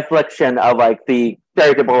American affliction of like the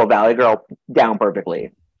stereotypical Valley girl down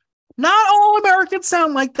perfectly." Not all Americans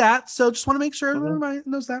sound like that, so just want to make sure everybody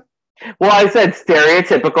knows that. Well, I said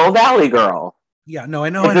stereotypical Valley girl. Yeah, no, I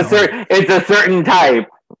know. It's a certain type.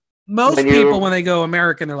 Most people, when they go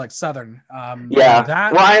American, they're like Southern. Yeah,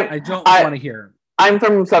 that I don't want to hear. I'm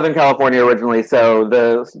from Southern California originally, so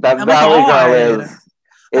that Valley girl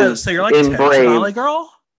is so you're like Valley girl?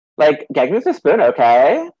 Like, give us a spoon,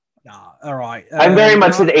 okay? All right. I'm very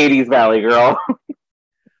much an 80s Valley girl.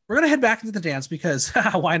 We're going to head back into the dance because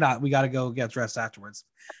why not? We got to go get dressed afterwards.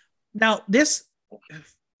 Now, this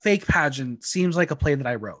fake pageant seems like a play that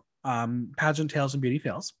I wrote. Pageant Tales and Beauty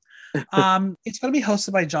Fails. It's going to be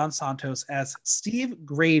hosted by John Santos as Steve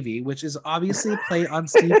Gravy, which is obviously a play on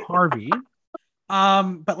Steve Harvey.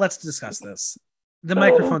 But let's discuss this. The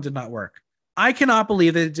microphone did not work. I cannot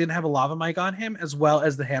believe that it didn't have a lava mic on him as well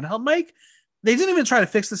as the handheld mic. They didn't even try to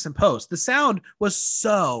fix this in post. The sound was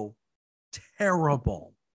so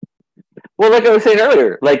terrible. Well, like I was saying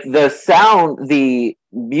earlier, like the sound, the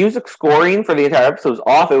music scoring for the entire episode was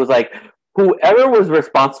off. It was like whoever was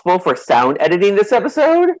responsible for sound editing this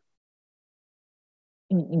episode,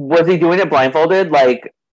 was he doing it blindfolded?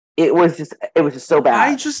 Like, it was just so bad.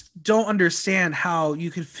 I just don't understand how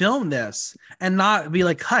you could film this and not be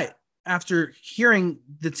like cut after hearing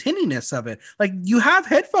the tinniness of it. Like, you have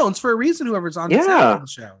headphones for a reason, whoever's on the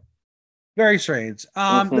show. Very strange.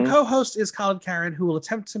 The co-host is Khaled Karen, who will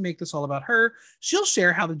attempt to make this all about her. She'll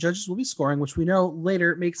share how the judges will be scoring, which we know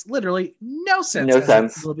later makes literally no sense.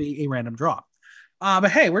 It will be a random draw.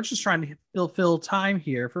 But hey, we're just trying to fill time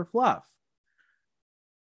here for fluff.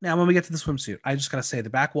 Now, when we get to the swimsuit, I just gotta say the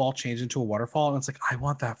back wall changed into a waterfall, and it's like, I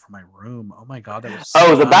want that for my room. Oh my god, that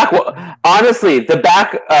was the back wall. Honestly, the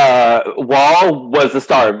back wall was the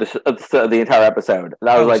star of the entire episode. And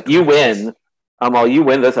I was like, you win. You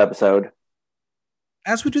win this episode.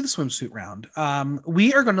 As we do the swimsuit round,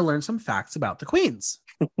 we are going to learn some facts about the queens.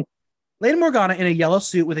 Lady Morgana in a yellow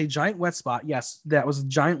suit with a giant wet spot. Yes, that was a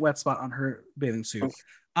giant wet spot on her bathing suit.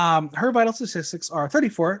 Her vital statistics are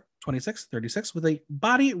 34, 26, 36, with a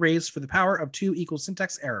body raised for the power of 2 equals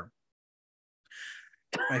syntax error.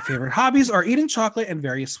 My favorite hobbies are eating chocolate and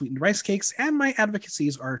various sweetened rice cakes, and my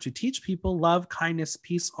advocacies are to teach people love, kindness,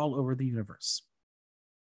 peace all over the universe.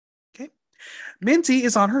 Okay. Minty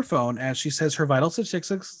is on her phone as she says her vital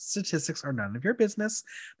statistics are none of your business.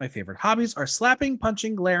 My favorite hobbies are slapping,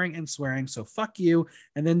 punching, glaring, and swearing, so fuck you.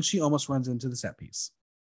 And then she almost runs into the set piece.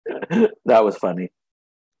 That was funny.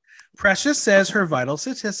 Precious says her vital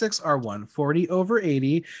statistics are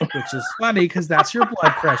 140/80, which is funny because that's your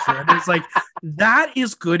blood pressure. And it's like, that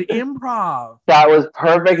is good improv. That was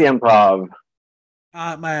perfect improv.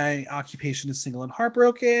 My occupation is single and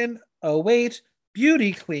heartbroken. Oh, wait.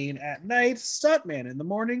 Beauty queen at night, stuntman in the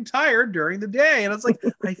morning, tired during the day. And it's like,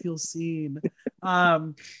 I feel seen.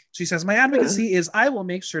 She says, my advocacy is I will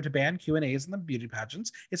make sure to ban Q&As in the beauty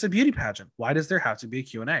pageants. It's a beauty pageant. Why does there have to be a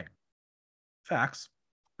Q&A? Facts.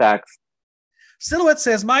 Silhouette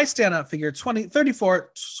says, my stand-up figure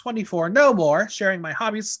 34, no more, sharing my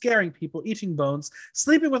hobbies, scaring people, eating bones,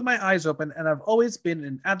 sleeping with my eyes open, and I've always been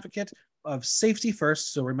an advocate of safety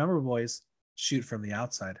first. So remember, boys, shoot from the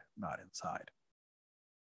outside, not inside.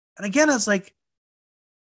 And again, I was like,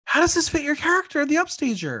 how does this fit your character, the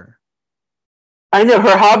upstager? I know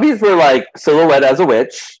her hobbies were like Silhouette as a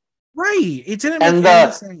witch. Right. It didn't make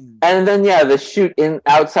any sense. And then the shoot in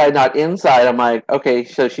outside, not inside. I'm like, okay,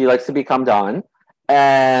 so she likes to become Dawn.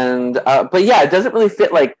 And but yeah, it doesn't really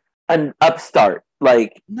fit like an upstart.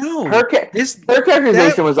 Like, no, her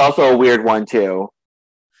characterization was also a weird one too.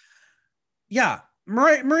 Yeah.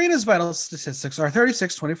 Marina's vital statistics are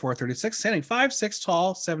 36, 24, 36, standing 5'6"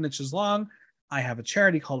 tall, 7 inches long. I have a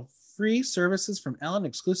charity called Free Services from Ellen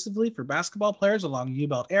exclusively for basketball players along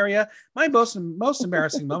U-Belt area. My most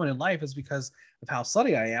embarrassing moment in life is because of how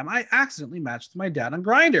slutty I am. I accidentally matched my dad on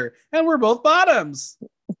Grindr, and we're both bottoms.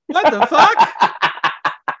 What the fuck?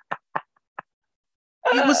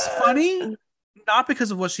 It was funny, not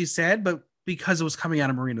because of what she said, but because it was coming out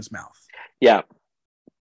of Marina's mouth. Yeah.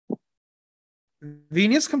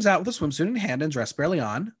 Venus comes out with a swimsuit in hand and dress barely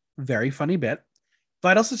on. Very funny bit.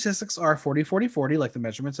 Vital statistics are 40, 40, 40, like the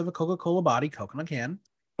measurements of a Coca-Cola body, Coke in a can.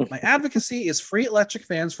 My advocacy is free electric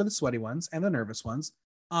fans for the sweaty ones and the nervous ones.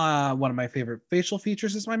 One of my favorite facial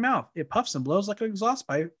features is my mouth. It puffs and blows like an exhaust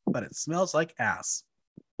pipe, but it smells like ass.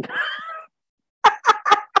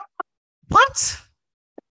 What?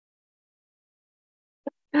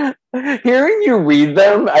 Hearing you read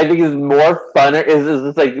them, I think is more fun.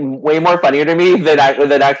 Is like way more funnier to me than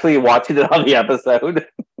actually watching it on the episode.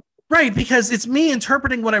 Right, because it's me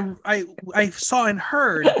interpreting what I saw and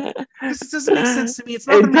heard. This doesn't make sense to me.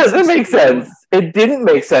 It doesn't make sense. It didn't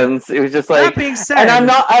make sense. It was just like, that being said, and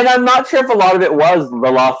I'm not sure if a lot of it was the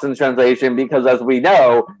lost in translation, because as we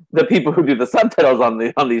know, the people who do the subtitles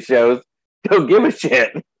on these shows don't give a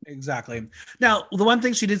shit. Exactly. Now, the one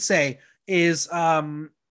thing she did say is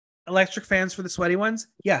electric fans for the sweaty ones.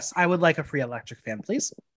 Yes, I would like a free electric fan,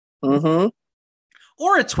 please. Mm-hmm.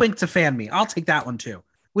 Or a twink to fan me. I'll take that one too.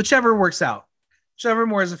 Whichever works out. Whichever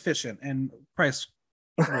more is efficient and price.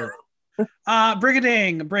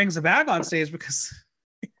 Brigading brings a bag on stage because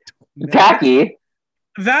tacky.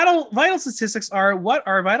 Vital statistics are, what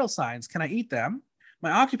are vital signs? Can I eat them?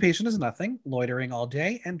 My occupation is nothing, loitering all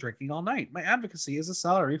day and drinking all night. My advocacy is a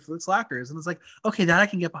salary for the slackers. And it's like, okay, that I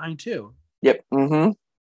can get behind too. Yep. Mm-hmm.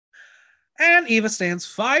 And Eva stands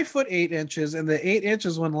 5'8" and the 8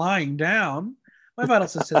 inches when lying down. My vital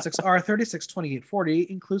statistics are 36, 28, 40,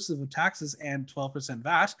 inclusive of taxes and 12%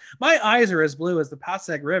 VAT. My eyes are as blue as the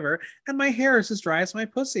Passaic River, and my hair is as dry as my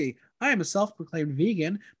pussy. I am a self-proclaimed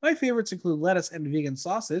vegan. My favorites include lettuce and vegan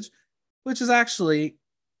sausage, which is actually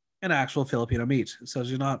an actual Filipino meat, so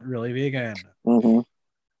you're not really vegan. Mm-hmm.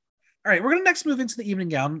 All right, we're going to next move into the evening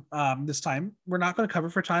gown. This time, we're not going to cover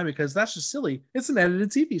for time because that's just silly. It's an edited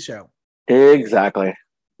TV show. Exactly.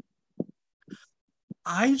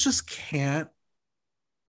 I just can't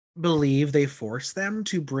believe they forced them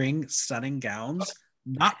to bring stunning gowns,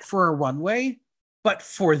 not for a runway, but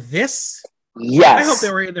for this. Yes. I hope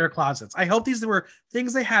they were in their closets. I hope these were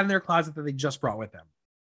things they had in their closet that they just brought with them.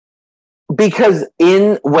 Because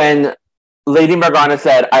when Lady Morgana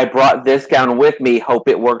said, I brought this gown with me, hope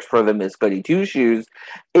it works for the Miss Goody Two Shoes,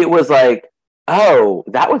 it was like, oh,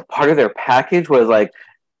 that was part of their package, was like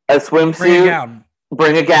a swimsuit,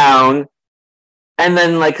 bring a gown. And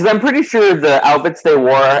then, like, because I'm pretty sure the outfits they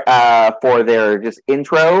wore for their just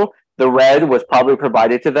intro, the red was probably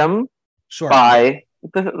provided to them by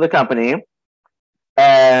the company.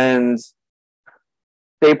 And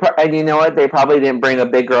and you know what? They probably didn't bring a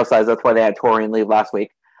big girl size. That's why they had Torian leave last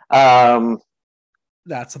week. That's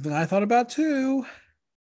something I thought about too.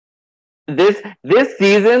 This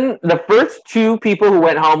season, the first two people who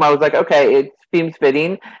went home, I was like, okay, it seems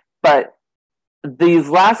fitting. But these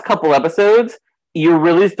last couple episodes, you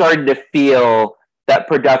really started to feel that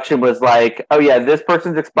production was like, oh yeah, this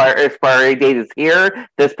person's expiry date is here.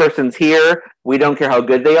 This person's here. We don't care how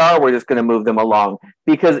good they are. We're just going to move them along.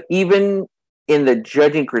 Because even in the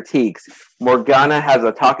judging critiques, Morgana has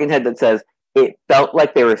a talking head that says it felt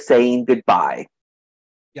like they were saying goodbye.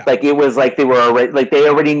 Yeah. Like it was like they were already, like they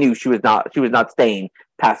already knew she was not staying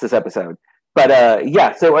past this episode. But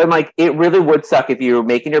yeah, so I'm like, it really would suck if you were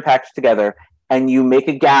making your package together and you make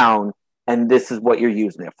a gown and this is what you're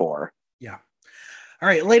using it for. Yeah. All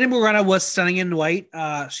right. Lady Morgana was stunning in white.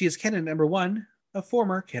 She is candidate number 1, a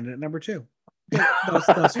former candidate number 2. That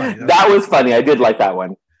was funny. That was funny. I did like that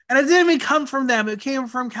one. And it didn't even come from them. It came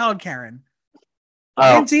from Cloud Karen.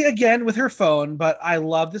 Minty again with her phone, but I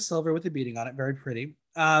love the silver with the beading on it. Very pretty.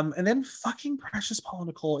 And then fucking Precious Paula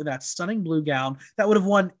Nicole in that stunning blue gown that would have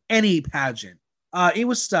won any pageant. It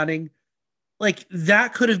was stunning. Like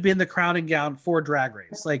that could have been the crowning gown for Drag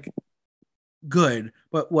Race. Like good.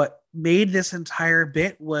 But what made this entire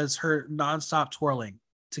bit was her nonstop twirling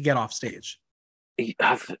to get off stage.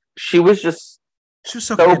 She was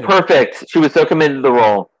so perfect. She was so committed to the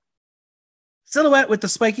role. Silhouette with the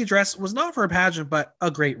spiky dress was not for a pageant, but a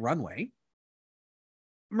great runway.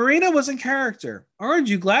 Marina was in character. Aren't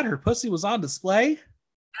you glad her pussy was on display?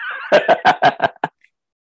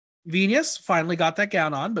 Venus finally got that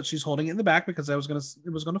gown on, but she's holding it in the back because it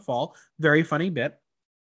was gonna fall. Very funny bit.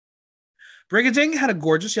 Brigading had a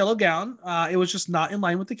gorgeous yellow gown. It was just not in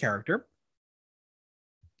line with the character.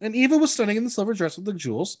 And Eva was stunning in the silver dress with the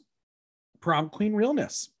jewels. Prom queen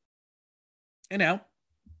realness. And now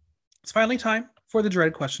it's finally time for the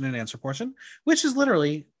dreaded question and answer portion, which is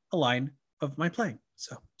literally a line of my play.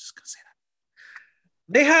 So just gonna say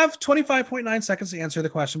that. They have 25.9 seconds to answer the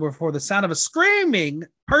question before the sound of a screaming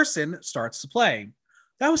person starts to play.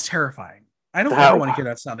 That was terrifying. I don't ever want to hear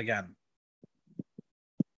that sound again.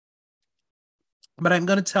 But I'm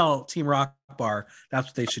going to tell Team Rock Bar that's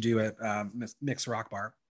what they should do at Mix Rock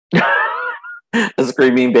Bar. A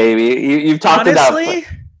screaming baby. You've talked about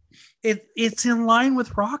it. It's in line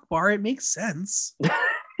with Rock Bar. It makes sense.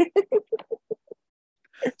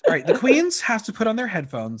 All right, the queens have to put on their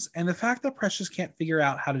headphones, and the fact that Precious can't figure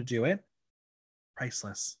out how to do it,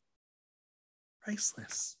 priceless.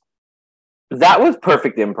 Priceless. That was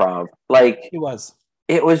perfect improv. Like it was.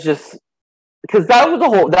 It was just because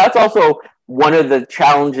that's also one of the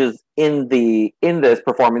challenges in this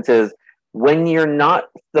performance is when you're not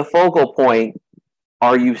the focal point,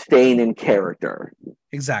 are you staying in character?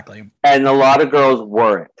 Exactly. And a lot of girls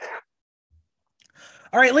weren't.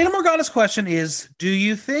 All right, Lady Morgana's question is, do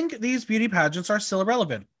you think these beauty pageants are still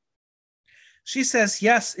relevant? She says,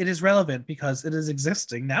 yes, it is relevant because it is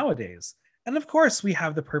existing nowadays. And of course, we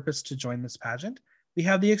have the purpose to join this pageant. We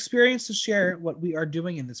have the experience to share what we are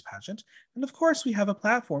doing in this pageant. And of course, we have a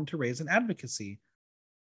platform to raise an advocacy.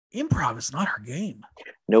 Improv is not her game.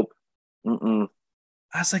 Nope. Mm-mm.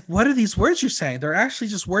 I was like, what are these words you're saying? They're actually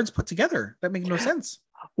just words put together that make no sense.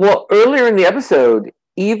 Well, earlier in the episode,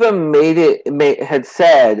 Eva had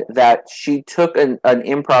said that she took an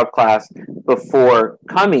improv class before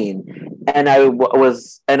coming, and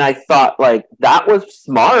I thought like that was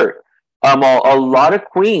smart. A lot of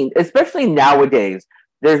queens, especially nowadays,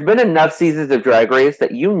 there's been enough seasons of Drag Race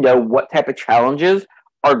that you know what type of challenges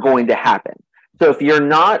are going to happen. So if you're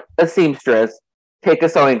not a seamstress, take a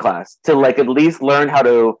sewing class to like at least learn how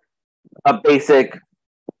to a basic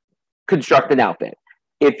construct an outfit.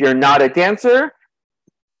 If you're not a dancer,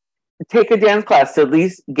 take a dance class to at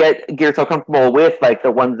least get yourself comfortable with like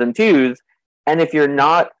the ones and twos. And if you're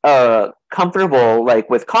not comfortable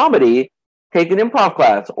like with comedy, take an improv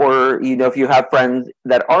class, or if you have friends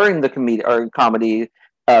that are in the comedy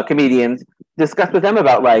comedians, discuss with them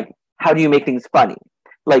about like how do you make things funny.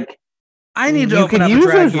 Like I need to you open could up use a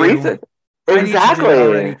drag those reasons. I need to do it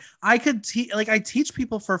already. Exactly. I could I teach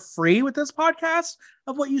people for free with this podcast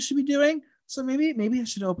of what you should be doing. So maybe I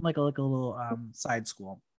should open like a little side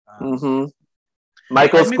school.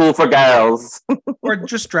 Michael School for Girls. Or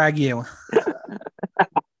just drag you.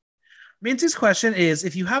 Minty's question is,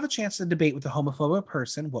 if you have a chance to debate with a homophobic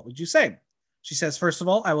person, what would you say? She says, first of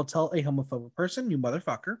all, I will tell a homophobic person, you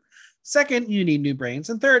motherfucker. Second, you need new brains.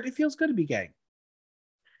 And third, it feels good to be gay.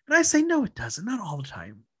 And I say, no, it doesn't. Not all the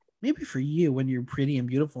time. Maybe for you when you're pretty and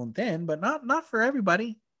beautiful and thin, but not for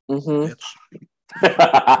everybody. All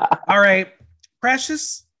right.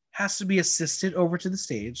 Precious has to be assisted over to the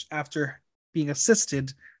stage after being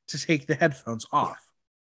assisted to take the headphones off.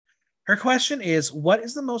 Her question is, what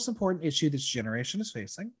is the most important issue this generation is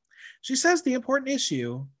facing? She says the important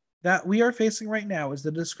issue that we are facing right now is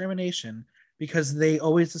the discrimination, because they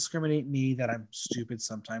always discriminate me that I'm stupid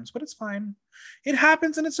sometimes, but it's fine. It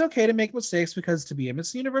happens and it's okay to make mistakes, because to be a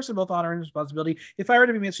Miss Universe is both honor and responsibility. If I were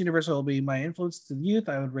to be Miss Universe, it will be my influence to the youth.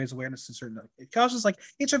 I would raise awareness to certain causes like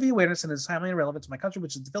HIV awareness, and is timely and relevant to my country,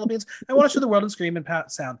 which is the Philippines. I want to show the world and scream and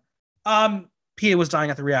pat sound. Pia was dying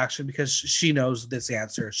at the reaction because she knows this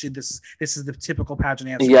answer. This is the typical pageant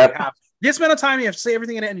answer. Yep. You have this amount of time, you have to say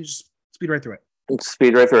everything in it, and you just speed right through it.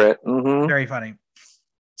 Speed right through it. Mm-hmm. Very funny.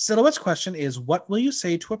 Silhouette's question is, what will you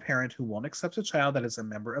say to a parent who won't accept a child that is a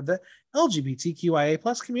member of the LGBTQIA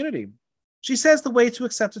plus community? She says the way to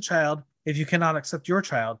accept a child, if you cannot accept your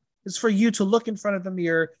child, is for you to look in front of the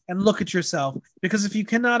mirror and look at yourself. Because if you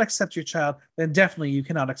cannot accept your child, then definitely you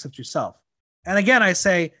cannot accept yourself. And again, I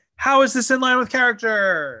say, how is this in line with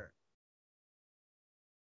character?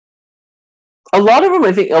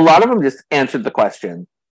 I think a lot of them just answered the question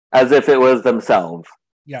as if it was themselves.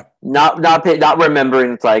 Yeah. Not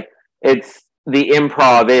remembering it's the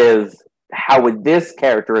improv is how would this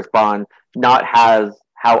character respond, not how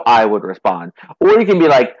I would respond. Or you can be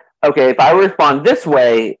like, okay, if I respond this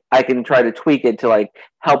way, I can try to tweak it to like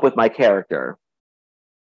help with my character.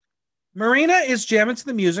 Marina is jamming to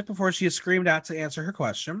the music before she is screamed at to answer her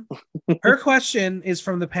question. Her question is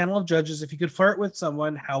from the panel of judges. If you could flirt with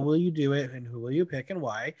someone, how will you do it and who will you pick and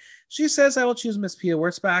why? She says, I will choose Miss Pia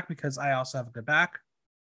Wurtzbach because I also have a good back.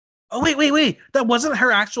 Oh, wait. That wasn't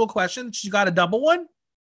her actual question. She got a double one?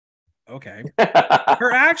 Okay.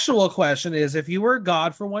 Her actual question is, if you were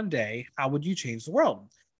God for one day, how would you change the world?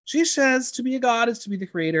 She says to be a god is to be the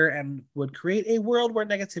creator and would create a world where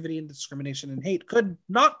negativity and discrimination and hate could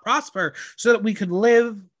not prosper, so that we could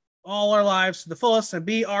live all our lives to the fullest and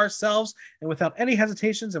be ourselves and without any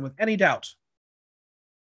hesitations and with any doubt.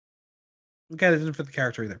 Okay, that didn't fit the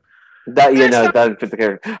character either. That doesn't fit the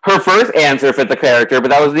character. Her first answer fit the character, but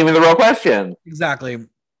that wasn't even the real question. Exactly.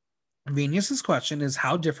 Venus's question is,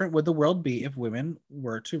 how different would the world be if women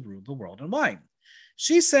were to rule the world and why?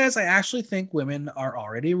 She says, I actually think women are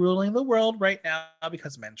already ruling the world right now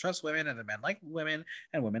because men trust women and the men like women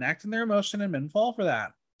and women act in their emotion and men fall for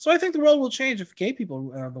that. So I think the world will change if gay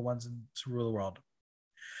people are the ones to rule the world.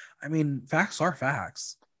 I mean, facts are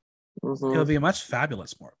facts. Mm-hmm. It'll be a much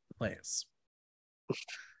fabulous more place.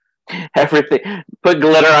 Everything. Put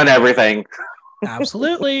glitter on everything.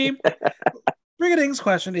 Absolutely. Brigading's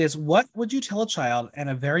question is, what would you tell a child? And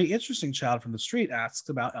a very interesting child from the street asks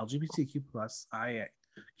about LGBTQ plus IA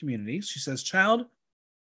communities. She says, child,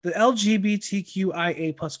 the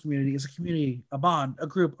LGBTQIA plus community is a community, a bond, a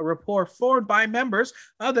group, a rapport formed by members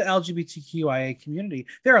of the LGBTQIA community.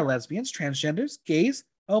 There are lesbians, transgenders, gays,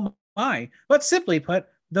 oh my. But simply put,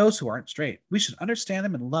 those who aren't straight. We should understand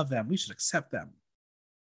them and love them. We should accept them.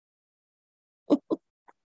 Okay.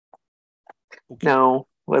 No,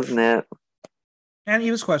 wasn't it? And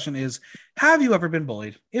Eva's question is, have you ever been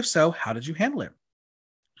bullied? If so, how did you handle it?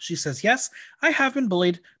 She says, yes, I have been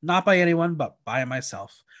bullied, not by anyone, but by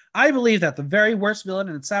myself. I believe that the very worst villain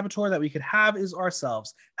and saboteur that we could have is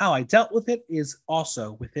ourselves. How I dealt with it is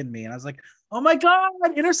also within me. And I was like, oh my God,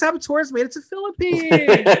 Inner Saboteurs made it to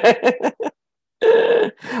Philippines.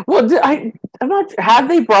 Well, I'm not. Have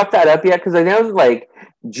they brought that up yet? Because I know like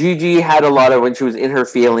Gigi had a lot of when she was in her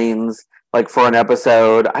feelings, like for an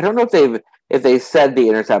episode. I don't know if they said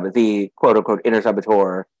the quote unquote inner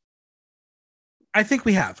saboteur. I think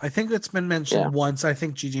we have. I think it's been mentioned once. I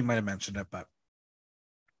think Gigi might have mentioned it, but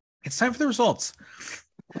it's time for the results.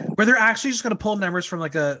 Where they're actually just going to pull numbers from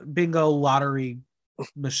like a bingo lottery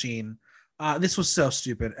machine. This was so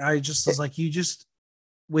stupid. I just was like, you just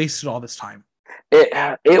wasted all this time.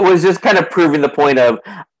 It was just kind of proving the point of,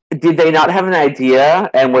 did they not have an idea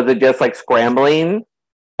and was it just like scrambling,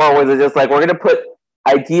 Or was it just like, we're going to put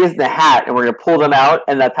ideas in the hat and we're going to pull them out,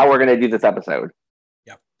 and that's how we're going to do this episode?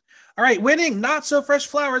 Yep. All right, winning Not So Fresh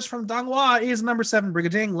Flowers from Donghua is number 7,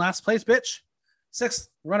 Brigading. Last place, bitch. 6th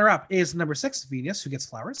runner-up is number 6, Venus, who gets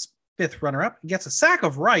flowers. 5th runner-up gets a sack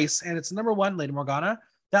of rice, and it's number 1, Lady Morgana.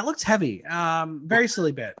 That looked heavy. Very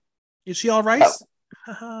silly bit. Is she all rice?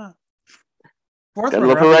 Oh. 4th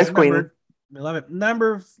runner-up is rice queen. I love it.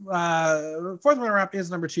 4th runner-up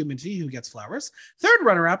is number 2, Minty, who gets flowers. 3rd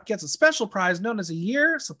runner-up gets a special prize known as a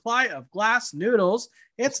year supply of glass noodles.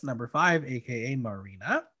 It's number 5, aka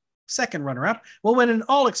Marina. 2nd runner-up will win an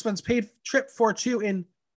all-expense-paid trip for 2 in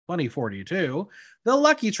 2042. The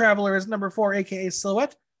lucky traveler is number 4, aka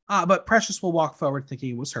Silhouette. But Precious will walk forward thinking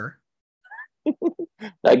it was her.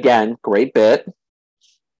 Again, great bit.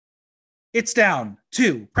 It's down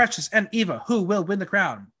to Precious and Eva, who will win the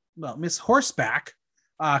crown. Well, Miss Horseback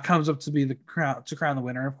comes up to be the crown to crown the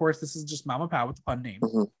winner. Of course, this is just Mama Pow with the pun name.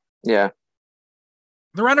 Mm-hmm. Yeah.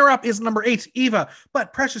 The runner-up is number 8, Eva,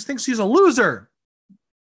 but Precious thinks she's a loser.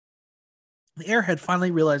 The airhead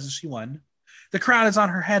finally realizes she won. The crown is on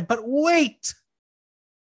her head, but wait!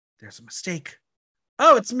 There's a mistake.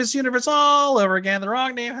 Oh, it's Miss Universe all over again. The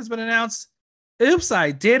wrong name has been announced. Oops,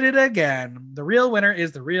 I did it again. The real winner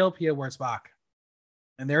is the real Pia Wurtzbach.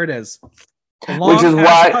 And there it is. A long Which is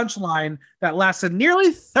why punchline that lasted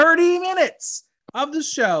nearly 30 minutes of the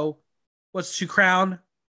show was to crown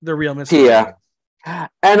the real Miss Pia.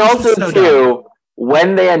 And also, so too,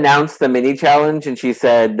 when they announced the mini challenge and she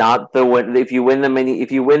said, not the win, if you win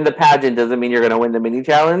the pageant doesn't mean you're going to win the mini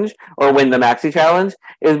challenge or win the maxi challenge,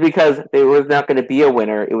 is because there was not going to be a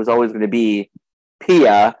winner. It was always going to be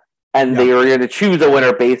Pia, and they were going to choose a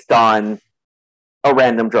winner based on a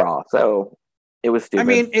random draw. So it was stupid. I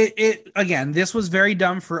mean, it again, this was very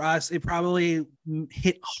dumb for us. It probably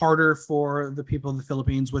hit harder for the people of the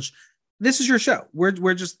Philippines, which this is your show.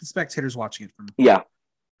 We're just the spectators watching it from. Yeah.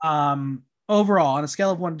 Overall, on a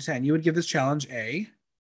scale of 1 to 10, you would give this challenge a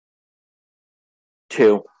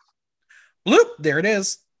 2. Bloop, there it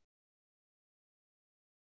is.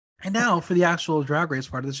 And now for the actual Drag Race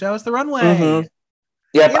part of the show, it's the runway. Mm-hmm.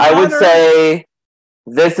 Yep, I would say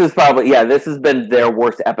this is probably, this has been their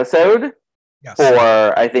worst episode. Yes.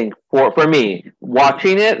 For me,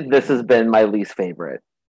 watching it, this has been my least favorite.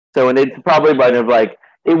 So, and it's probably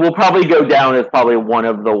it will probably go down as probably one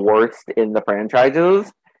of the worst in the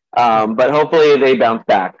franchises. But hopefully they bounce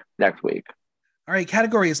back next week. All right,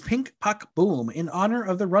 category is Pink Puck Boom. In honor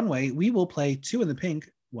of the runway, we will play 2 in the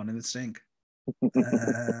pink, 1 in the stink.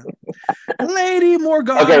 Lady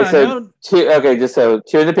Morgana. Okay, so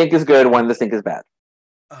 2 in the pink is good, 1 in the stink is bad.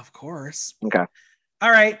 Of course. Okay.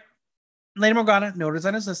 All right. Lady Morgana, no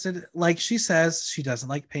design is listed. Like she says, she doesn't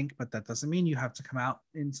like pink, but that doesn't mean you have to come out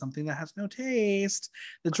in something that has no taste.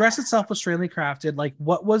 The dress itself was strangely crafted. Like,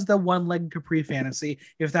 what was the one-legged capri fantasy?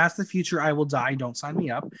 If that's the future, I will die. Don't sign me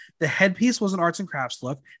up. The headpiece was an arts and crafts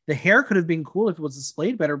look. The hair could have been cool if it was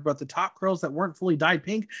displayed better, but the top curls that weren't fully dyed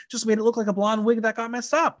pink just made it look like a blonde wig that got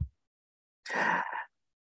messed up.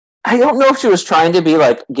 I don't know if she was trying to be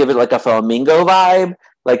give it like a flamingo vibe,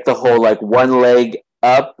 like the whole one leg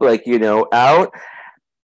up, out.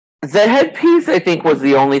 The headpiece, I think, was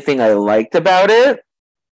the only thing I liked about it.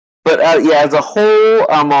 But as a whole,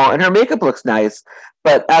 and her makeup looks nice,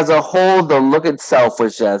 but as a whole, the look itself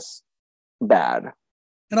was just bad.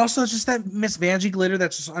 And also just that Miss Vanjie glitter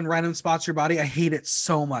that's just on random spots your body. I hate it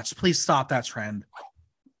so much. Please stop that trend.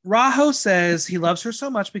 Raho says he loves her so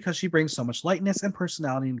much because she brings so much lightness and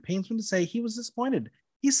personality, and pains him to say he was disappointed.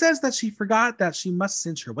 He says that she forgot that she must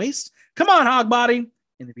cinch her waist. Come on, hog body.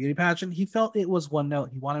 In the beauty pageant, he felt it was one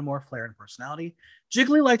note. He wanted more flair and personality.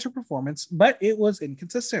 Jiggly liked her performance, but it was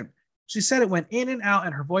inconsistent. She said it went in and out,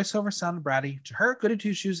 and her voiceover sounded bratty. To her, Goody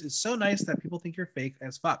Two Shoes is so nice that people think you're fake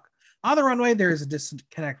as fuck. On the runway, there is a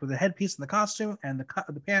disconnect with the headpiece and the costume and the cut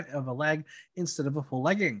of the pant of a leg instead of a full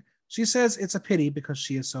legging. She says it's a pity because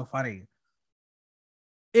she is so funny.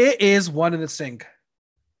 It is 1 in the stink.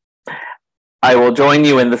 I will join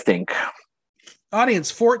you in the stink.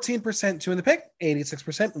 Audience, 14% 2 in the pick,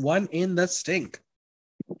 86% 1 in the stink.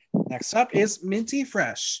 Next up is Minty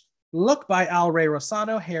Fresh. Look by Al Ray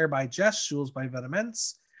Rosano, hair by Jess, shoes by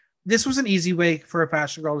Venoments. This was an easy way for a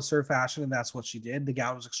fashion girl to serve fashion, and that's what she did. The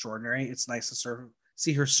gown was extraordinary. It's nice to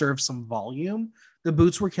see her serve some volume. The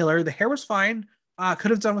boots were killer. The hair was fine.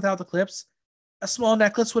 Could have done without the clips. A small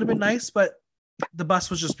necklace would have been nice, but the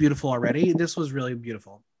bust was just beautiful already. This was really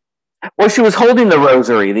beautiful. Well, she was holding the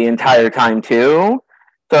rosary the entire time, too.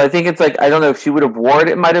 So I think it's I don't know if she would have worn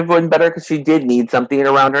it, might have been better because she did need something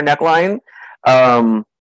around her neckline.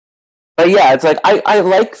 But yeah, it's I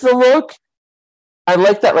like the look. I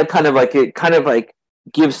like that,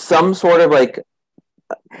 gives some sort of like,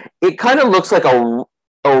 it kind of looks like a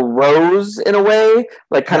rose in a way,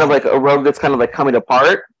 like kind of like a robe that's kind of like coming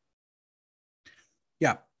apart.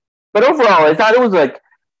 Yeah. But overall, I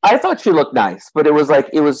thought she looked nice, but it was like,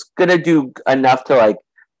 it was going to do enough to like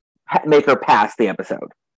make her pass the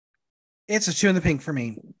episode. It's a 2 in the pink for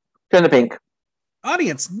me. 2 in the pink.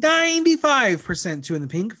 Audience, 95% 2 in the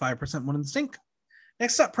pink, 5% 1 in the stink.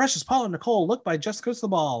 Next up, Precious Paula Nicole, look by Just Goes to the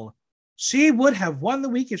Ball. She would have won the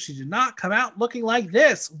week if she did not come out looking like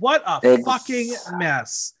this. What a fucking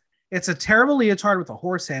mess. It's a terrible leotard with a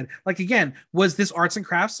horse head. Like, again, was this arts and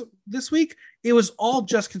crafts this week? It was all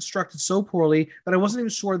just constructed so poorly that I wasn't even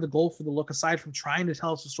sure the goal for the look, aside from trying to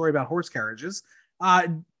tell us a story about horse carriages.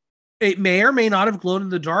 It may or may not have glowed in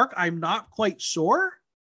the dark. I'm not quite sure.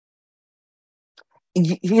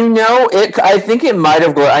 You know, I think it might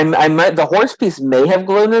have glowed. The horse piece may have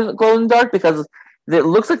glowed in the dark because it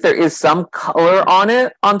looks like there is some color on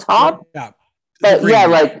it on top. Yeah. But yeah,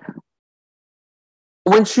 like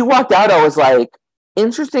when she walked out, I was like,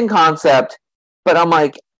 interesting concept. But I'm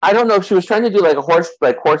like, I don't know if she was trying to do like a horse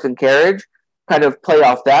and carriage, kind of play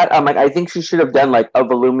off that. I'm like, I think she should have done like a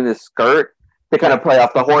voluminous skirt to kind of play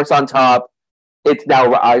off the horse on top.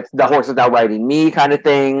 The horse is now riding me kind of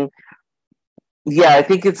thing. Yeah, I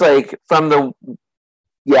think it's like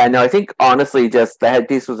I think honestly just the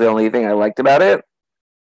headpiece was the only thing I liked about it,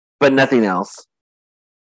 but nothing else.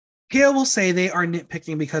 Kia will say they are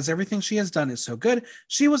nitpicking because everything she has done is so good.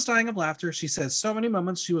 She was dying of laughter. She says so many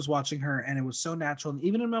moments she was watching her and it was so natural. And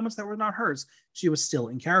even in moments that were not hers, she was still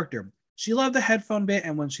in character. She loved the headphone bit.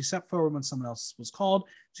 And when she stepped forward when someone else was called,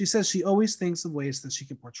 she says she always thinks of ways that she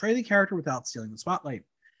can portray the character without stealing the spotlight.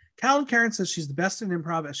 Cal and Karen says she's the best in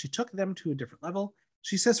improv as she took them to a different level.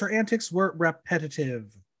 She says her antics weren't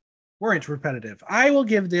repetitive. I will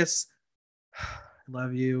give this, I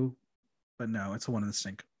love you, but no, it's a 1 in the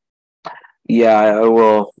stink. Yeah, I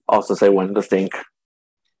will also say 1 in the stink.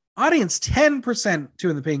 Audience, 10% 2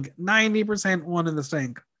 in the pink, 90% 1 in the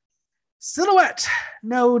stink. Silhouette,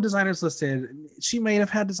 no designers listed. She may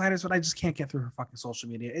have had designers, but I just can't get through her fucking social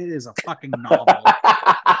media. It is a fucking novel.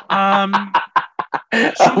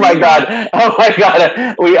 Oh my god!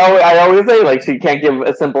 I always say like she can't give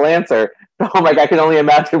a simple answer. I'm like, I can only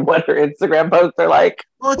imagine what her Instagram posts are like.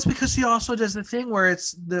 Well, it's because she also does the thing where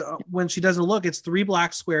it's when she does a look, it's 3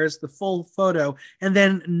 black squares, the full photo, and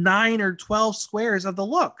then 9 or 12 squares of the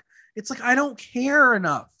look. It's like, I don't care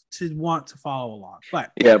enough to want to follow along.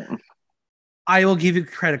 But yep. I will give you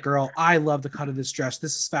credit, girl. I love the cut of this dress.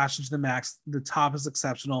 This is fashion to the max. The top is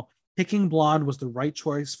exceptional. Picking blonde was the right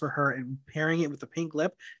choice for her, and pairing it with the pink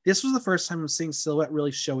lip. This was the first time I'm seeing Silhouette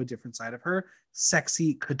really show a different side of her.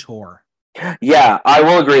 Sexy couture. Yeah, I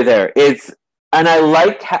will agree there. I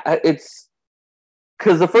like it's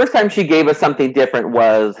because the first time she gave us something different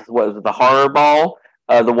was the horror ball,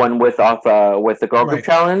 the one with the girl group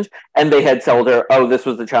challenge, and they had told her, oh, this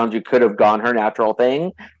was the challenge you could have gone her natural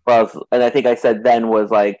thing. And I think I said then was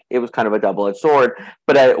like it was kind of a double-edged sword.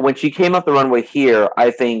 But when she came up the runway here,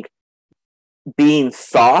 I think being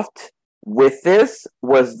soft with this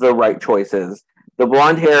was the right choices. The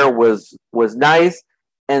blonde hair was nice.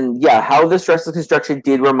 And yeah, how this dress is constructed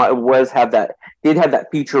did have that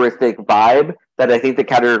futuristic vibe that I think the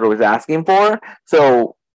category was asking for.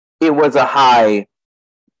 So it was a high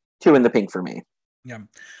 2 in the pink for me. Yeah.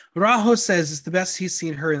 Rajo says it's the best he's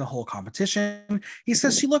seen her in the whole competition. He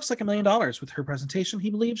says she looks like $1 million with her presentation. He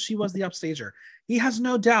believes she was the upstager. He has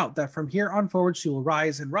no doubt that from here on forward, she will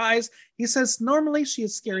rise and rise. He says normally she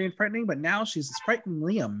is scary and frightening, but now she's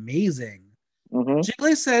frighteningly amazing. Mm-hmm.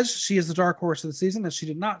 Jiggly says she is the dark horse of the season, and she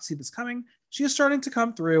did not see this coming. She is starting to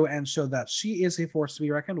come through and show that she is a force to be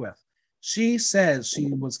reckoned with. She says she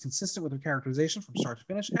was consistent with her characterization from start to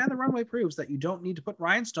finish, and the runway proves that you don't need to put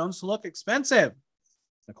rhinestones to look expensive.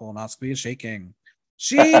 The colonoscopy is shaking.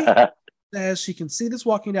 She says she can see this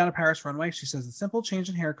walking down a Paris runway. She says the simple change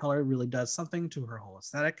in hair color really does something to her whole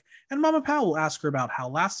aesthetic. And Mama Powell will ask her about how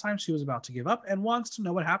last time she was about to give up and wants to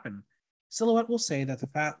know what happened. Silhouette will say that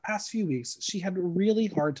the past few weeks, she had a really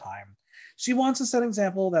hard time. She wants to set an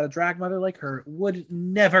example that a drag mother like her would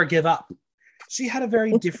never give up. She had a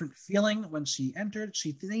very different feeling when she entered.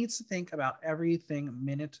 She needs to think about everything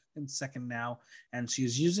minute and second now, and she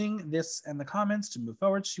is using this and the comments to move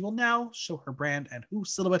forward. She will now show her brand and who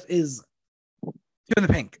Silhouette is. 2 in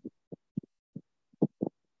the pink.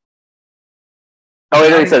 Oh, I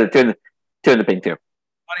already said it. 2 in the pink too.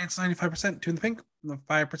 Audience 95%, 2 in the pink,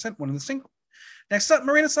 5%, 1 in the stink. Next up,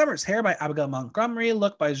 Marina Summers, hair by Abigail Montgomery,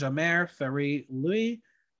 look by Jamere Ferry Louis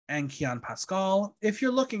and Kian Pascal. If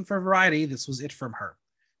you're looking for variety, this was it from her.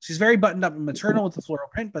 She's very buttoned up and maternal with the floral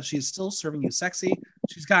print, but she's still serving you sexy.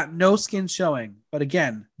 She's got no skin showing. But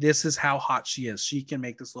again, this is how hot she is. She can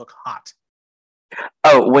make this look hot.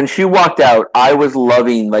 Oh, when she walked out, I was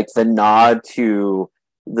loving like the nod to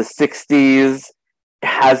the 60s. It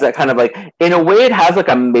has that kind of like, in a way, it has like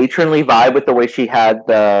a matronly vibe with the way she had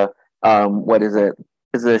the what is it?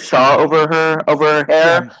 Is it a shawl over her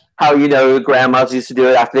hair? Yeah. How, you know, grandmas used to do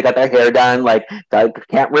it after they got their hair done. Like,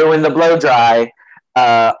 can't ruin the blow dry.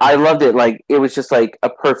 I loved it. Like, it was just like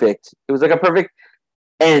it was like a perfect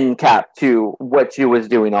end cap to what she was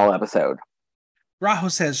doing all episode. Rajo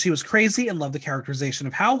says she was crazy and loved the characterization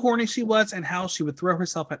of how horny she was and how she would throw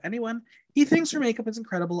herself at anyone. He thinks her makeup is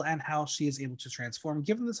incredible and how she is able to transform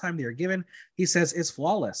given the time they are given. He says it's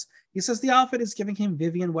flawless. He says the outfit is giving him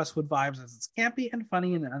Vivienne Westwood vibes as it's campy and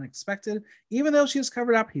funny and unexpected. Even though she is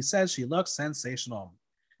covered up, he says she looks sensational.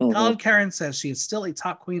 Colin Karen says she is still a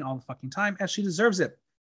top queen all the fucking time as she deserves it.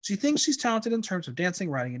 She thinks she's talented in terms of dancing,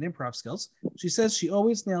 writing, and improv skills. She says she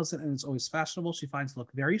always nails it and is always fashionable. She finds the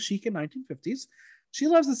look very chic in 1950s. She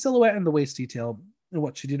loves the silhouette and the waist detail and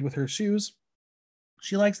what she did with her shoes.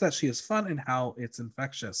 She likes that she is fun and how it's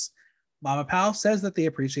infectious. Mama Pao says that they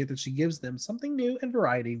appreciate that she gives them something new and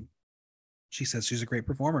variety. She says she's a great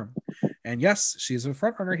performer. And yes, she's a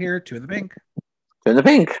front runner here, 2 in the pink. 2 in the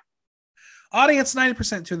pink. Audience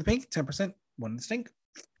 90% 2 in the pink, 10% 1 in the stink.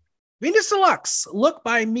 Venus Deluxe, look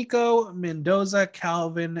by Miko Mendoza,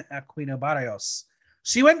 Calvin Aquino Barrios.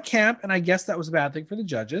 She went camp, and I guess that was a bad thing for the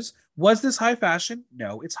judges. Was this high fashion?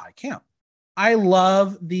 No, it's high camp. I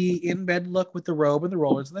love the in-bed look with the robe and the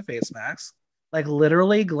rollers and the face mask. Like,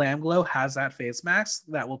 literally, Glam Glow has that face mask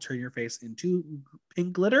that will turn your face into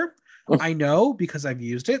pink glitter. I know because I've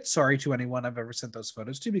used it. Sorry to anyone I've ever sent those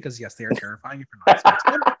photos to, because, yes, they are terrifying if you're not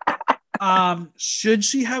expecting. Should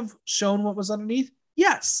she have shown what was underneath?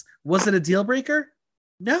 Yes. Was it a deal breaker?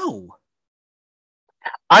 No.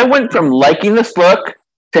 I went from liking this look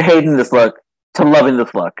to hating this look to loving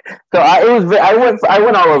this look. So I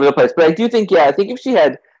went all over the place. But I do think, I think if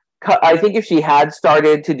she had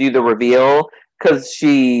started to do the reveal, because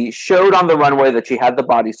she showed on the runway that she had the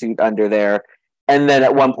bodysuit under there, and then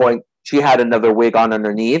at one point she had another wig on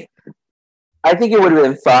underneath, I think it would have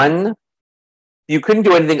been fun. You couldn't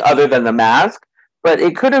do anything other than the mask, but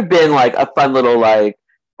it could have been like a fun little, like,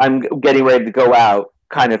 I'm getting ready to go out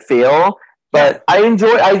kind of feel. But I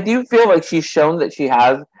do feel like she's shown that she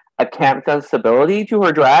has a camp sensibility to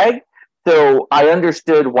her drag. So I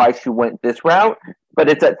understood why she went this route. But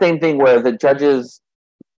it's that same thing where the judges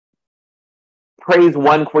praise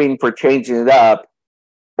one queen for changing it up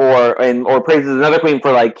or praises another queen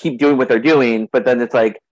for, like, keep doing what they're doing. But then it's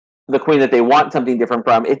like the queen that they want something different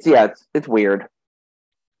from. It's weird.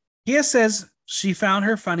 Kia says she found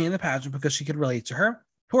her funny in the pageant because she could relate to her.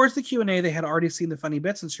 Towards the Q&A, they had already seen the funny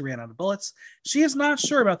bits and she ran out of bullets. She is not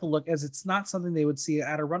sure about the look as it's not something they would see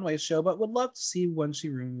at a runway show, but would love to see when she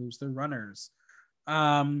removes the runners.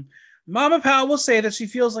 Mama Pao will say that she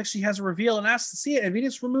feels like she has a reveal and asks to see it, and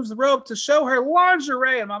Venus removes the robe to show her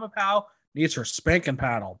lingerie, and Mama Pao needs her spanking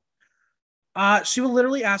paddle. She will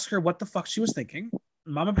literally ask her what the fuck she was thinking.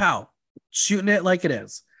 Mama Pao, shooting it like it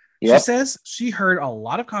is. Yep. She says she heard a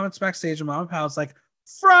lot of comments backstage, and Mama Pao's like,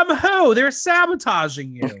 from who? They're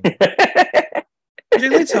sabotaging you.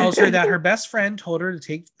 Jiggly tells her that her best friend told her to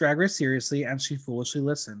take Drag Race seriously, and she foolishly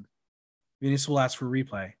listened. Venus will ask for a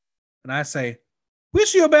replay. And I say,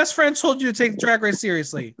 wish your best friend told you to take Drag Race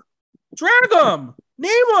seriously. Drag them!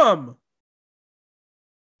 Name them!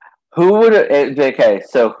 Who would... Okay,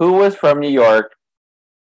 so who was from New York?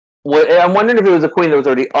 I'm wondering if it was a queen that was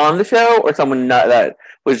already on the show or someone that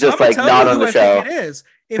was just, like, not on the show. I think it is.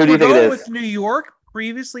 If we're going with New York,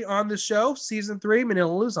 previously on the show, season 3,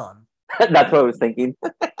 Manila Luzon. That's what I was thinking.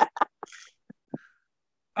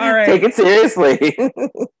 All right. Take it seriously.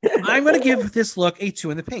 I'm going to give this look a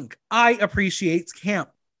 2 in the pink. I appreciate camp.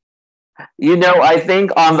 You know, I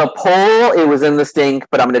think on the poll it was in the stink,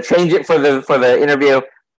 but I'm going to change it for the interview.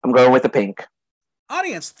 I'm going with the pink.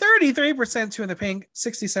 Audience, 33% 2 in the pink,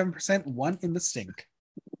 67% 1 in the stink.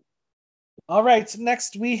 All right,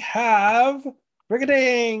 next we have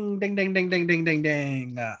Brigading, ding, ding, ding, ding, ding, ding,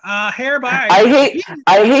 ding. Hair by. I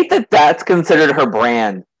hate that that's considered her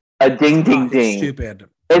brand. A ding, ding, ding. Stupid.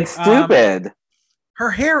 It's stupid. Her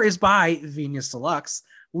hair is by Venus Deluxe.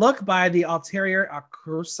 Look by the Altair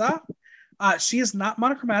Acrusa. She is not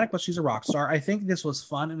monochromatic, but she's a rock star. I think this was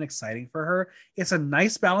fun and exciting for her. It's a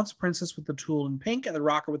nice balanced princess with the tulle in pink and the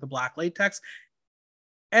rocker with the black latex.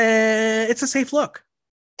 It's a safe look.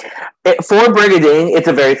 For Brigading, it's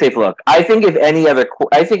a very safe look. I think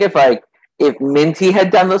if if Minty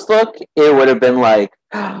had done this look, it would have been like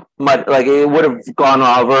it would have gone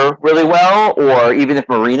over really well, or even if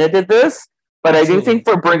Marina did this. But absolutely. I do think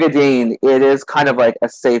for Brigadine, it is kind of like a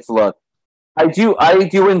safe look. I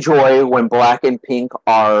do enjoy when black and pink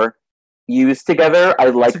are used together. I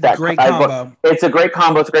like that. Great combo. It's a great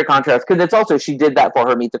combo. It's a great contrast because it's also she did that for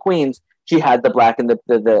her Meet the Queens. She had the black and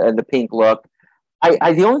the pink look.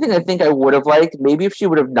 The only thing I think I would have liked, maybe if she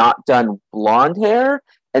would have not done blonde hair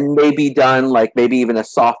and maybe done maybe even a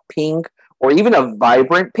soft pink or even a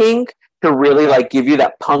vibrant pink to really give you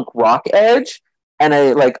that punk rock edge. And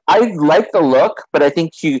I like the look, but I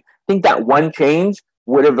think that one change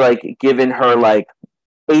would have given her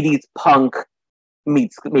 80s punk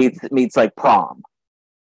meets prom.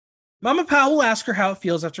 Mama Powell will ask her how it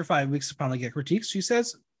feels after 5 weeks to finally get critiques. She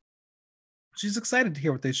says she's excited to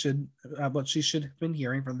hear what she should have been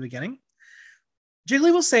hearing from the beginning.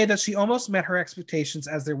 Jiggly will say that she almost met her expectations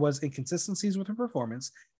as there was inconsistencies with her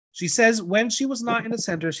performance. She says when she was not in the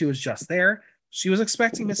center, she was just there. She was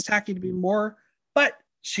expecting Miss Tacky to be more, but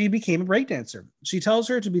she became a breakdancer. She tells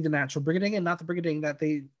her to be the natural Brigading and not the Brigading that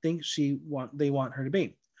they think they want her to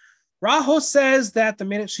be. Rajo says that the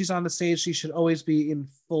minute she's on the stage, she should always be in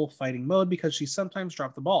full fighting mode because she sometimes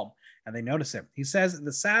dropped the ball, and they notice it. He says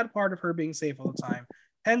the sad part of her being safe all the time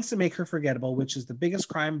tends to make her forgettable, which is the biggest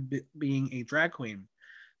crime being a drag queen.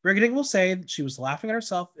 Brigading will say she was laughing at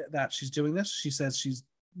herself that she's doing this. She says she's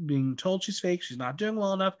being told she's fake, she's not doing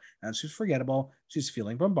well enough, and she's forgettable. She's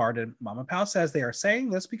feeling bombarded. Mama Pow says they are saying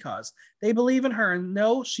this because they believe in her and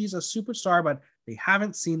know she's a superstar, but they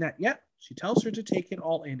haven't seen that yet. She tells her to take it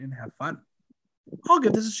all in and have fun. I'll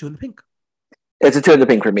give this a 2 in the pink. It's a 2 in the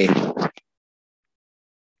pink for me.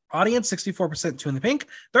 Audience, 64% 2 in the pink,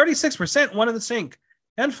 36% 1 in the sink.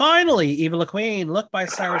 And finally, Eva LaQueen, look by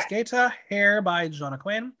Cyrus Gaeta, hair by Jonna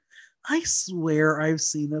Quinn. I swear I've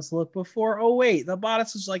seen this look before. Oh, wait, the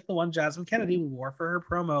bodice is like the one Jasmine Kennedy wore for her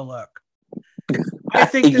promo look. I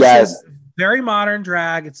think this is very modern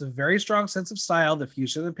drag. It's a very strong sense of style. The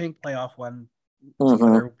fuchsia and the pink playoff one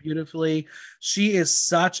together beautifully. She is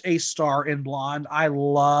such a star in blonde. I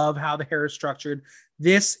love how the hair is structured.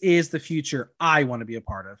 This is the future I want to be a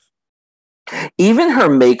part of. Even her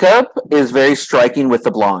makeup is very striking with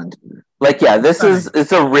the blonde.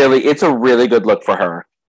 It's a really good look for her.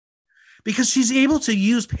 Because she's able to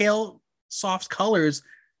use pale, soft colors,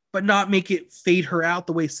 but not make it fade her out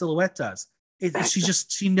the way Silhouette does.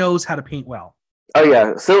 She knows how to paint well. Oh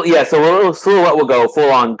yeah, so Silhouette will go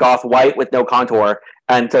full on goth white with no contour,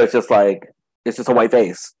 and so it's just a white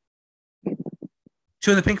face.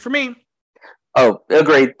 2 in the pink for me. Oh,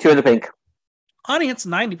 agreed. 2 in the pink. Audience,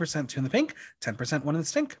 90% 2 in the pink, 10% 1 in the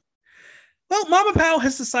stink. Well, Mama Pow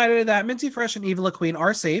has decided that Minty Fresh and Eva LaQueen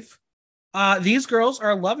are safe. These girls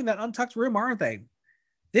are loving that untucked room, aren't they?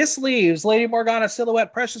 This leaves Lady Morgana,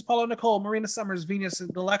 Silhouette, Precious, Paula Nicole, Marina Summers, Venus,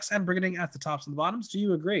 Deluxe, and Brigading at the tops and the bottoms. Do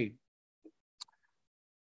you agree?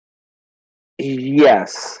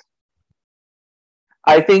 Yes.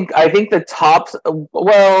 I think the tops,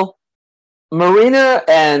 well, Marina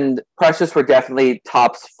and Precious were definitely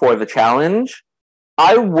tops for the challenge.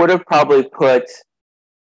 I would have probably put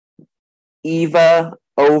Eva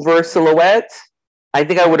over Silhouette. I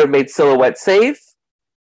think I would have made Silhouette safe.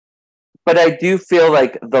 But I do feel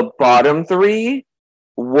like the bottom 3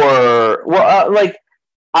 were...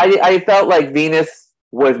 I felt like Venus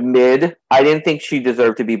was mid. I didn't think she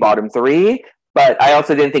deserved to be bottom 3. But I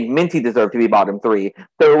also didn't think Minty deserved to be bottom 3.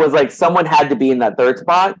 So it was someone had to be in that third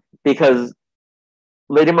spot because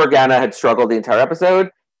Lady Morgana had struggled the entire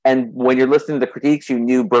episode. And when you're listening to the critiques, you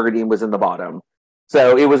knew Brigadine was in the bottom.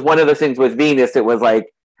 So it was one of those things with Venus. It was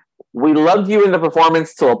we loved you in the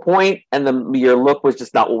performance to a point, and your look was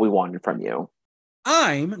just not what we wanted from you.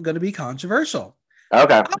 I'm going to be controversial.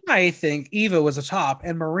 Okay. I think Eva was a top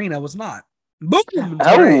and Marina was not. Boom!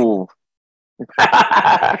 Oh.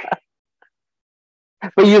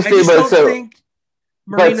 But you see, I think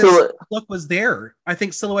Marina's look was there. I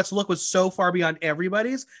think Silhouette's look was so far beyond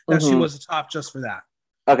everybody's that she was a top just for that.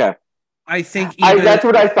 Okay. I think that's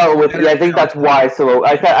what I felt with. Yeah, I think that's why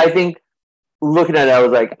Silhouette. I think looking at it, I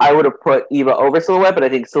was I would have put Eva over Silhouette, but I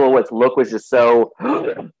think Silhouette's look was just so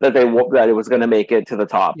that it was going to make it to the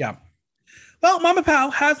top. Yeah. Well, Mama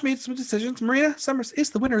Pow has made some decisions. Marina Summers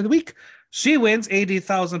is the winner of the week. She wins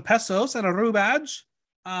 80,000 pesos and a Rue badge.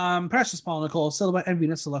 Precious, Paul, Nicole, Silhouette, and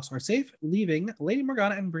Venus Deluxe are safe, leaving Lady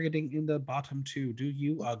Morgana and Brigading in the bottom 2. Do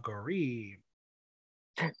you agree?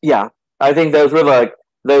 Yeah, I think those were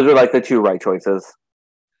the 2 right choices.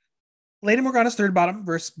 Lady Morgana's third bottom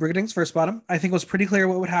versus Brigading's first bottom. I think it was pretty clear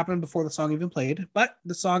what would happen before the song even played. But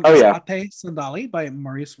the song is Ate Sandali by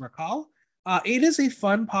Maurice Racal. It is a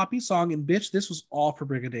fun poppy song, and bitch, this was all for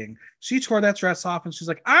Brigading. She tore that dress off, and she's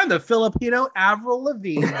like, "I'm the Filipino Avril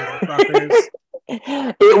Lavigne, motherfuckers."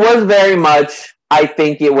 It was very much. I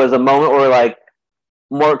think it was a moment where like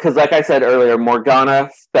more because, like I said earlier, Morgana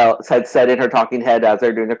had said in her talking head as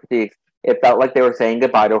they're doing the critiques, it felt like they were saying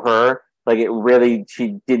goodbye to her. Like it really,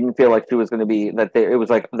 she didn't feel like she was going to be that. It was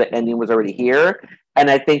like the ending was already here,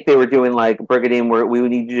 and I think they were doing like Brigadine, where we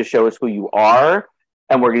need you to show us who you are,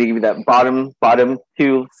 and we're going to give you that bottom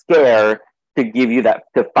two scare to give you that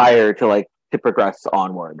to fire to like to progress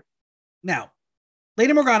onward. Now,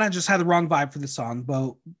 Lady Morgana just had the wrong vibe for the song,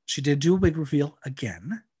 but she did do a wig reveal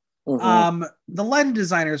again. Mm-hmm. The lighting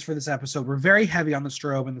designers for this episode were very heavy on the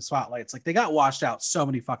strobe and the spotlights. Like they got washed out so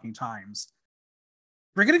many fucking times.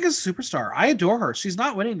 Brigading is a superstar. I adore her. She's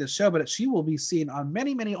not winning this show, but she will be seen on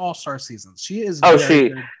many, many all-star seasons. She is.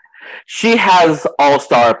 She has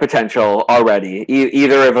all-star potential already.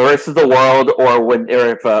 Either if versus the world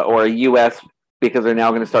or a US, because they're now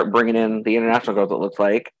going to start bringing in the international girls. It looks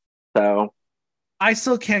like so. I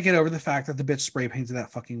still can't get over the fact that the bitch spray painted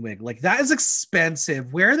that fucking wig. Like that is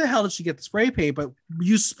expensive. Where the hell did she get the spray paint? But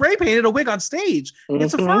you spray painted a wig on stage. Mm-hmm.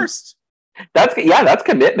 It's a first. That's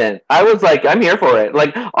commitment. I was like, I'm here for it.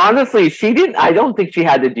 Like, honestly, I don't think she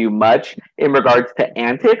had to do much in regards to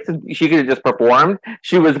antics. She could have just performed.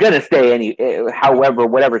 She was going to stay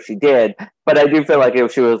whatever she did. But I do feel like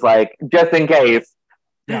if she was like, just in case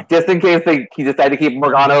he decided to keep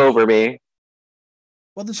Morgana over me.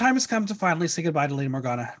 Well, the time has come to finally say goodbye to Lady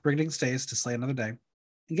Morgana. Brigading stays to slay another day.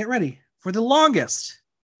 And get ready for the longest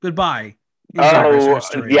goodbye.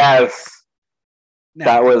 Yes. Now,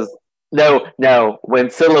 that was... No. When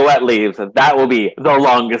Silhouette leaves, that will be the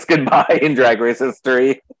longest goodbye in Drag Race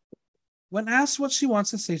history. When asked what she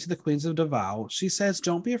wants to say to the Queens of Davao, she says,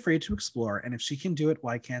 don't be afraid to explore, and if she can do it,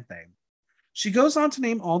 why can't they? She goes on to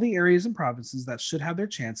name all the areas and provinces that should have their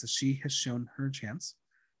chance, as she has shown her chance.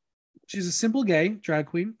 She's a simple gay drag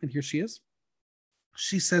queen, and here she is.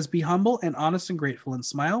 She says, be humble and honest and grateful and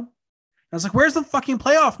smile. I was like, where's the fucking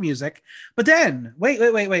playoff music? But then,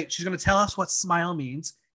 wait. She's going to tell us what smile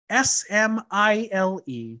means. SMILE.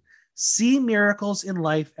 See miracles in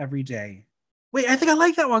life every day. Wait, I think I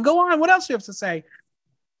like that one. Go on. What else do you have to say?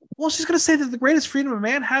 Well, she's going to say that the greatest freedom a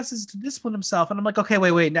man has is to discipline himself. And I'm like, okay,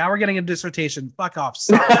 wait. Now we're getting a dissertation. Fuck off.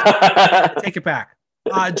 Stop. Take it back.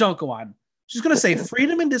 Don't go on. She's going to say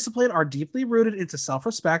freedom and discipline are deeply rooted into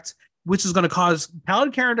self-respect, which is going to cause Pal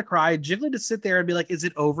and Karen to cry, Jiggly to sit there and be like, is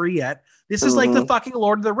it over yet? This is like the fucking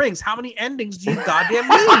Lord of the Rings. How many endings do you goddamn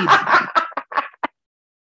need?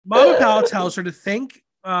 Mama Pal tells her thank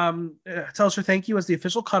you as the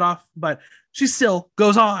official cutoff, but she still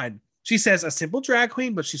goes on. She says, a simple drag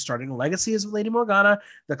queen, but she's starting a legacy as Lady Morgana,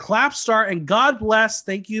 the clap star, and God bless,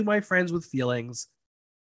 thank you, my friends with feelings.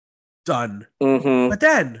 Done. Mm-hmm. But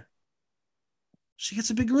then she gets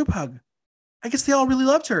a big group hug. I guess they all really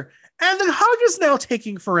loved her. And the hug is now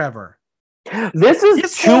taking forever.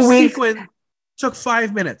 This 2 weeks. Took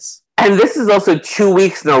 5 minutes. And this is also 2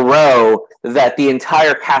 weeks in a row that the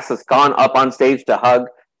entire cast has gone up on stage to hug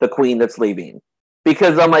the queen that's leaving.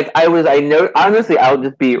 Because I'm like, honestly, I'll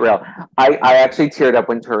just be real. I actually teared up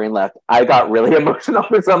when Turing left. I got really emotional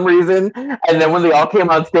for some reason. And then when they all came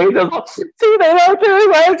on stage, I was like, see, they love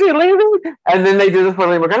Turing, why is she leaving? And then they did this for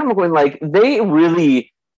Lady Morgana. I'm going like, they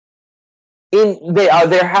really...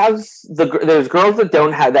 there's girls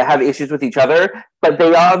that have issues with each other, but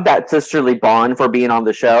they have that sisterly bond for being on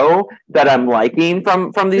the show that I'm liking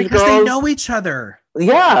from these because girls. They know each other.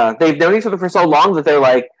 Yeah, they've known each other for so long that they're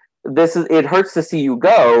like, it hurts to see you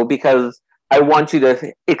go because I want you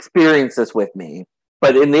to experience this with me.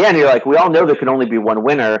 But in the end, you're like, we all know there can only be one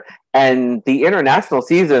winner, and the international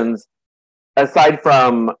seasons, aside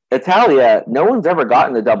from Italia, no one's ever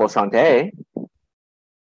gotten the double Shantae.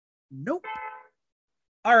 Nope.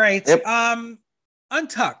 All right. Yep.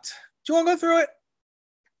 Untucked. Do you want to go through it?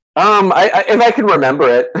 If I can remember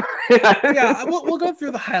it. Yeah, we'll go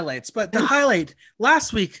through the highlights. But the highlight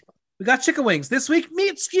last week, we got chicken wings. This week,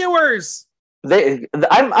 meat skewers.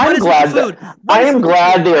 I'm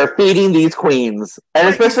glad they are feeding these queens, and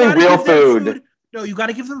especially real food. No, you got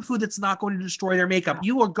to give them food that's not going to destroy their makeup.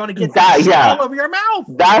 You are going to get that all over your mouth.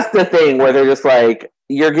 That's the thing where they're just like,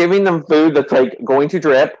 you're giving them food that's like going to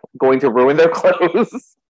drip, going to ruin their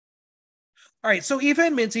clothes. All right, so Eva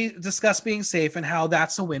and Minty discuss being safe and how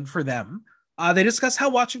that's a win for them. They discuss how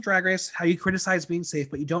watching Drag Race, how you criticize being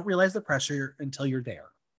safe, but you don't realize the pressure until you're there.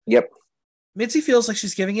 Yep. Minty feels like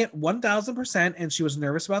she's giving it 1,000%, and she was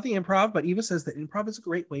nervous about the improv, but Eva says that improv is a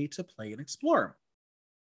great way to play and explore.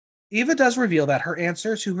 Eva does reveal that her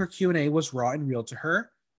answer to her Q&A was raw and real to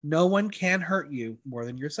her. No one can hurt you more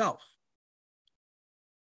than yourself.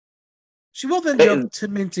 She will then joke to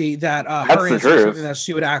Minty that her answer is something that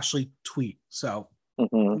she would actually tweet. So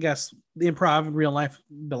I guess the improv and real life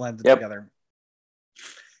blended together.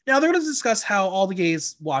 Now they're going to discuss how all the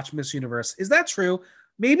gays watch Miss Universe. Is that true?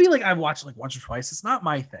 Maybe like I've watched it like once or twice. It's not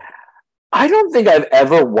my thing. I don't think I've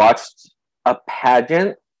ever watched a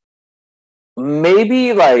pageant.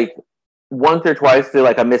 Maybe like once or twice through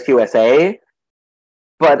like a Miss USA.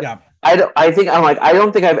 But I don't think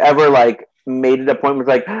I've ever like made it a point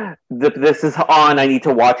where it's like this is on, I need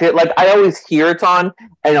to watch it. Like I always hear it's on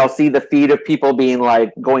and I'll see the feed of people being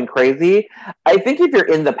like going crazy. I think if you're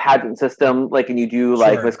in the pageant system, like, and you do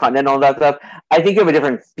like Miss Continental and all that stuff, I think you have a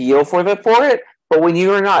different feel for it. But when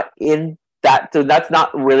you are not in that, so that's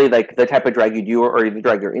not really like the type of drag you do or the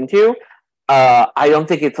drag you're into. I don't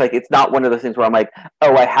think it's like, it's not one of those things where I'm like,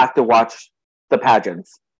 oh, I have to watch the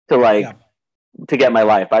pageants to like to get my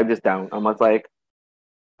life. I'm just down. I'm just like,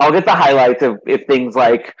 I'll get the highlights of if things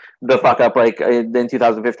like the fuck up like in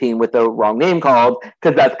 2015 with the wrong name called,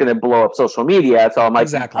 because that's going to blow up social media. So I'm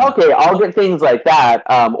like, okay, I'll get things like that,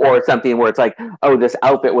 or something where it's like, oh, this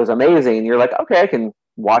outfit was amazing. And you're like, okay, I can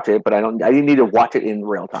watch it, but I didn't need to watch it in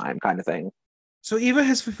real time, kind of thing. So Eva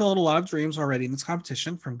has fulfilled a lot of dreams already in this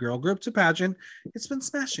competition, from girl group to pageant. It's been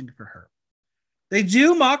smashing for her. They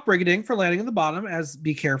do mock Brigading for landing in the bottom, as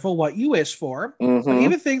be careful what you wish for. But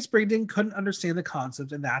Eva thinks Brigading couldn't understand the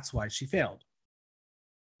concept, and that's why she failed.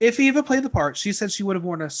 If Eva played the part, she said she would have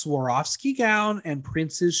worn a Swarovski gown and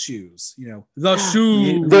Prince's shoes. You know, the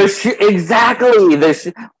shoes. Exactly.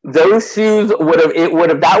 Those shoes would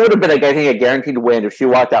have been like, I think, a guaranteed win if she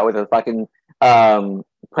walked out with a fucking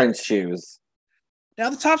Prince shoes. Now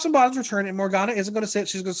the tops and bottoms return, and Morgana isn't going to sit.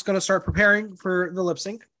 She's just going to start preparing for the lip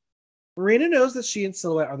sync. Marina knows that she and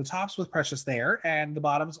Silhouette are the tops with Precious there, and the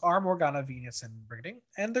bottoms are Morgana, Venus, and Brigading.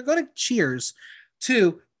 And they're going to cheers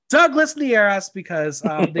to Douglas Nieras because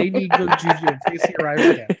they need good juju in case he arrives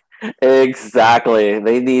again. Exactly.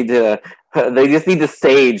 They just need to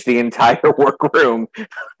stage the entire workroom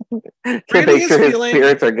to make sure his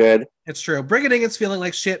spirits are good. It's true. Brigading is feeling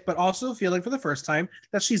like shit, but also feeling for the first time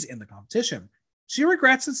that she's in the competition. She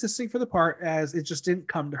regrets insisting for the part, as it just didn't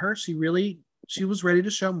come to her. She was ready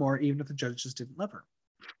to show more, even if the judges didn't love her.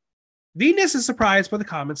 Venus is surprised by the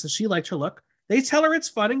comments that she liked her look. They tell her it's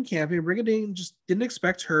fun and campy, and Brigading just didn't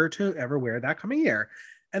expect her to ever wear that coming year.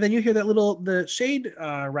 And then you hear the shade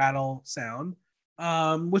rattle sound,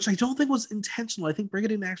 which I don't think was intentional. I think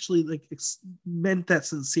Brigading actually meant that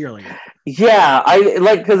sincerely. Yeah,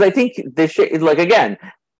 because I think this again,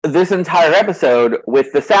 this entire episode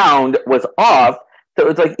with the sound was off. So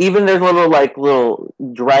it's like, even there's little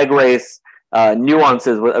drag race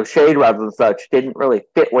nuances of shade rattles and such didn't really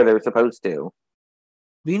fit where they were supposed to.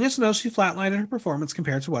 Venus knows she flatlined in her performance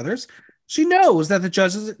compared to others. She knows that the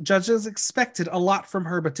judges expected a lot from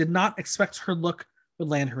her, but did not expect her look would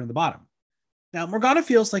land her in the bottom. Now, Morgana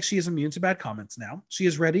feels like she is immune to bad comments now. She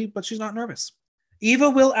is ready, but she's not nervous.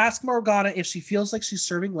 Eva will ask Morgana if she feels like she's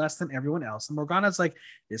serving less than everyone else. And Morgana's like,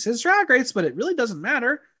 this is Drag Race, but it really doesn't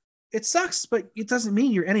matter. It sucks, but it doesn't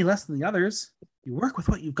mean you're any less than the others. You work with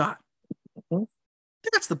what you've got.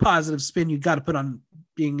 That's the positive spin you got to put on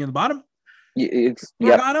being in the bottom.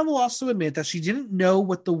 Morgana will also admit that she didn't know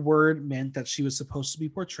what the word meant that she was supposed to be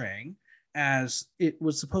portraying, as it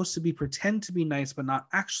was supposed to be pretend to be nice, but not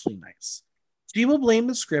actually nice. She will blame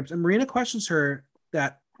the script, and Marina questions her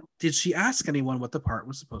that, did she ask anyone what the part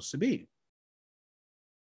was supposed to be?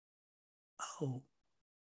 So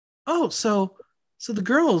the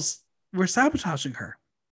girls were sabotaging her.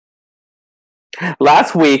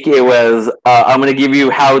 Last week it was, I'm going to give you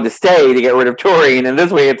how to stay to get rid of Taurine, and this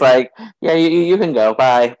week it's like, yeah, you can go,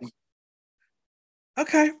 bye.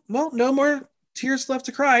 Okay, well, no more tears left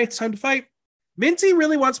to cry. It's time to fight. Minty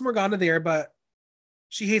really wants Morgana there, but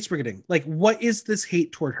she hates Brigading. Like, what is this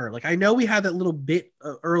hate toward her? Like, I know we had that little bit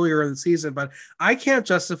earlier in the season, but I can't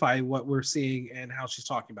justify what we're seeing and how she's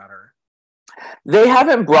talking about her. They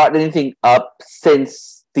haven't brought anything up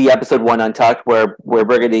since the episode 1 Untucked, where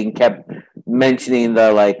Brigading kept mentioning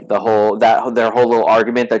their whole little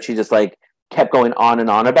argument that she just kept going on and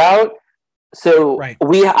on about. So right.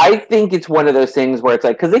 I think it's one of those things where it's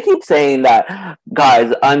like, because they keep saying that,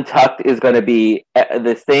 guys, Untucked is going to be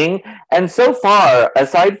this thing, and so far,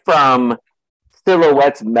 aside from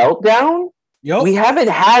Silhouette's meltdown, we haven't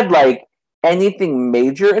had anything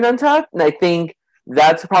major in Untucked, and I think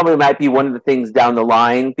that's probably might be one of the things down the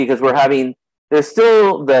line, because there's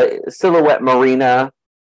still the Silhouette Marina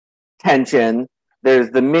tension, there's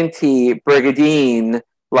the Minty Brigadine.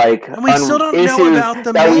 And we still don't know about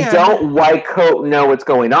the man. We don't quite know what's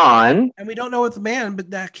going on. And we don't know what the man,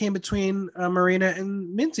 but that came between Marina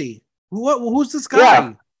and Minty. Who's this guy?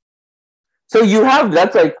 Yeah. So you have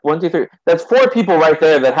that's like 1, 2, 3. That's 4 people right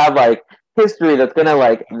there that have like history that's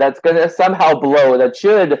gonna somehow blow. That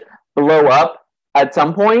should blow up at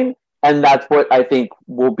some point, and that's what I think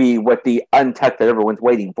will be what the untucked that everyone's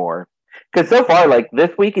waiting for. Because so far, like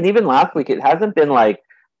this week and even last week, it hasn't been like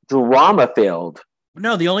drama filled.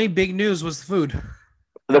 No, the only big news was the food.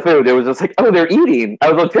 The food, it was just like, oh, they're eating.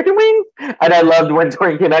 I was like, chicken wings, and I loved when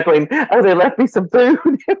Tori came back going, oh, they left me some food.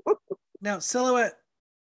 Now, Silhouette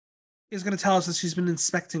is going to tell us that she's been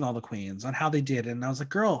inspecting all the queens on how they did. And I was like,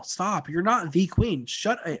 girl, stop. You're not the queen.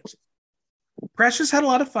 Shut it. Precious had a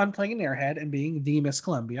lot of fun playing an airhead and being the Miss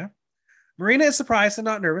Columbia. Marina is surprised and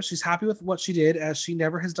not nervous. She's happy with what she did as she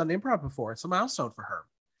never has done improv before. It's a milestone for her.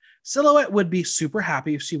 Silhouette would be super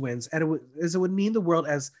happy if she wins, and it would mean the world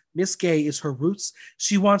as Miss Gay is her roots.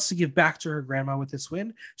 She wants to give back to her grandma with this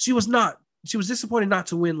win. She was disappointed not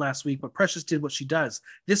to win last week, but Precious did what she does.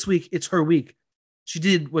 This week, it's her week. She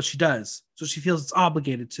did what she does, so she feels it's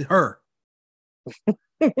obligated to her.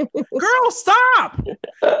 Girl, stop! And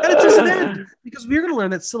it doesn't end, because we're going to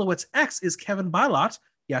learn that Silhouette's ex is Kevin Bilott.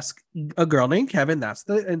 Yes, a girl named Kevin. That's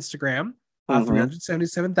the Instagram.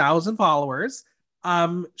 377,000 followers.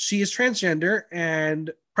 She is transgender,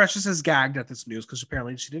 and Precious is gagged at this news because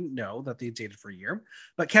apparently she didn't know that they dated for a year.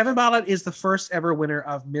 But Kevin Bilott is the first ever winner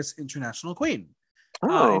of Miss International Queen.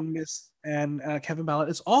 Kevin Bilott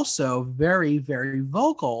is also very, very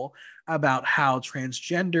vocal about how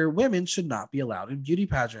transgender women should not be allowed in beauty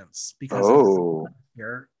pageants because of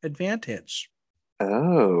their advantage.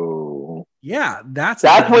 Oh. Yeah, that's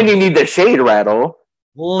when you need the shade rattle.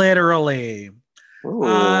 Literally.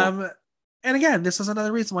 Ooh. And again, this is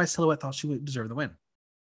another reason why Silhouette thought she would deserve the win.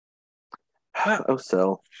 But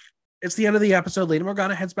it's the end of the episode. Lady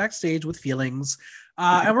Morgana heads backstage with feelings.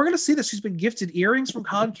 And we're going to see that she's been gifted earrings from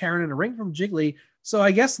Colin Karen and a ring from Jiggly. So I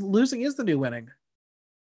guess losing is the new winning.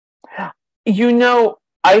 You know,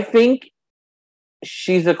 I think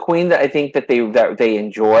she's a queen that I think that they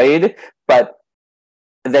enjoyed, but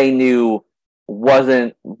they knew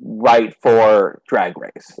wasn't right for Drag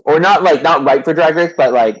Race. Or not right for Drag Race,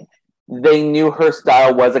 but like they knew her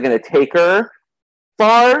style wasn't going to take her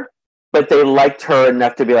far, but they liked her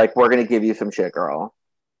enough to be like, we're going to give you some shit, girl.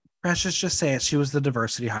 Precious, just say it. She was the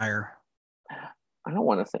diversity hire. I don't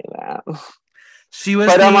want to say that. She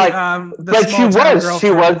was, but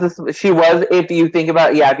she was. If you think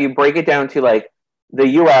about, if you break it down to like the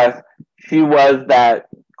U.S., she was that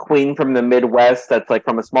queen from the Midwest. That's like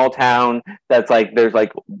from a small town. That's like there's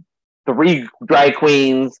like 3 drag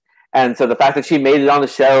queens, and so the fact that she made it on the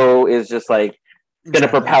show is just like going to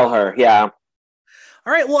propel her. Yeah.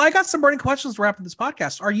 All right. Well, I got some burning questions to wrap up this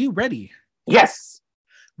podcast. Are you ready? Yes.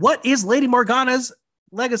 What is Lady Morgana's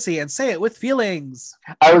legacy? And say it with feelings.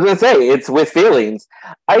 I was going to say it's with feelings.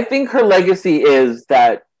 I think her legacy is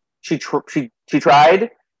that she tried,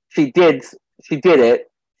 she did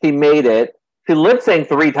it, she made it. She lip synced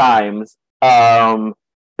 3 times. So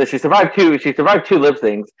she survived 2 lip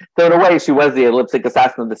syncs. So in a way, she was the lip sync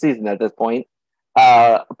assassin of the season at this point.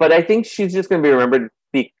 But I think she's just going to be remembered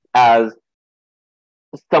as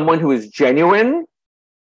someone who is genuine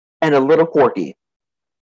and a little quirky.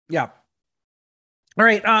 Yeah. All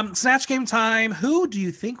right. Snatch game time. Who do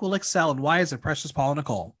you think will excel, and why is it Precious Paula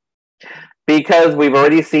Nicole? Because we've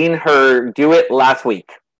already seen her do it last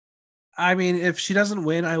week. I mean, if she doesn't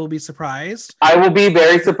win, I will be surprised. I will be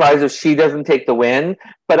very surprised if she doesn't take the win.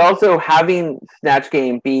 But also having Snatch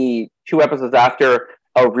Game be 2 episodes after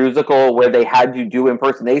a musical where they had to do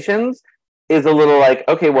impersonations is a little like,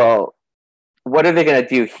 okay, well, what are they going to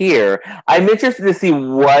do here? I'm interested to see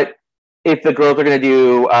if the girls are going to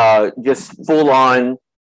do just full-on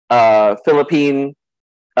Philippine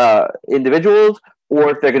individuals,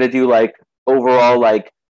 or if they're going to do like overall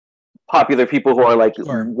like popular people who are like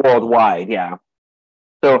worldwide. Yeah.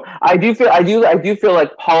 So I do feel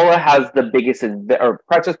like Paula has the biggest, or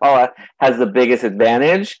Precious Paula has the biggest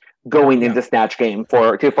advantage going into Snatch Game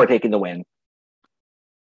for taking the win.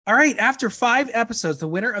 All right. After 5 episodes, the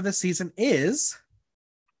winner of the season is.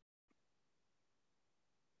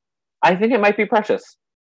 I think it might be Precious.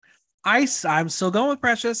 I'm still going with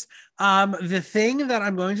Precious. The thing that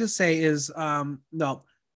I'm going to say is, no,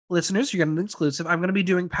 listeners, you're getting an exclusive. I'm going to be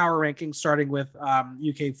doing power rankings starting with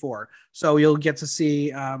UK4. So you'll get to see,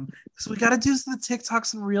 so we got to do some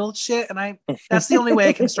TikToks and real shit. And that's the only way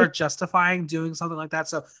I can start justifying doing something like that.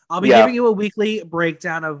 So I'll be giving you a weekly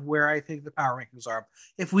breakdown of where I think the power rankings are.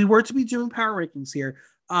 If we were to be doing power rankings here,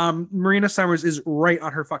 Marina Summers is right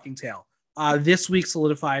on her fucking tail. This week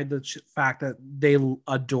solidified the fact that they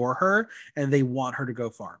adore her and they want her to go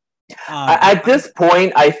far. At this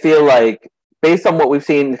point, I feel like, based on what we've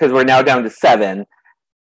seen, because we're now down to 7,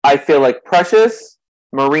 I feel like Precious,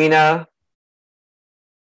 Marina,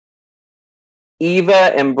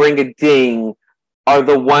 Eva, and Bring a Ding are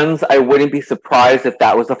the ones I wouldn't be surprised if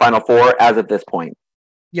that was the final four as of this point.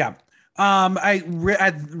 Yeah. I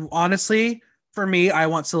honestly, for me, I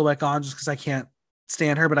want Silhouette gone just because I can't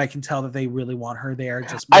stand her, but I can tell that they really want her there.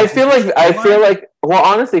 Just I feel like well,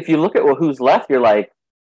 honestly, if you look at who's left, you're like,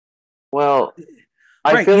 well,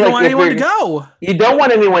 I feel you don't like want anyone to go. You don't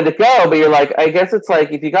want anyone to go, but you're like, I guess it's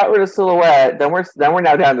like if you got rid of Silhouette, then we're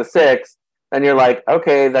now down to 6. Then you're like,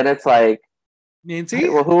 okay, then it's like Minty.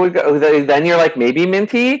 Well, who would go? Then you're like maybe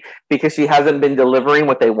Minty because she hasn't been delivering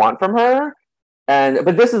what they want from her.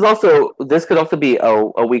 But this could also be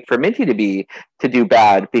a week for Minty to do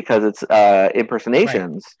bad because it's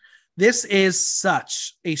impersonations. Right. This is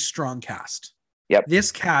such a strong cast. Yep.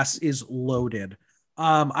 This cast is loaded.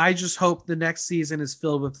 I just hope the next season is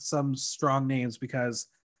filled with some strong names because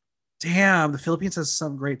damn, the Philippines has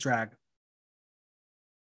some great drag.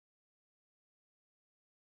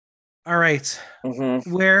 All right.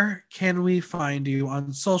 Mm-hmm. Where can we find you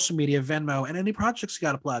on social media, Venmo, and any projects you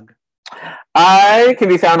got to plug? I can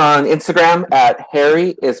be found on Instagram at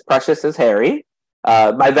Harry is Precious as Harry.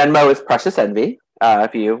 My Venmo is Precious Envy.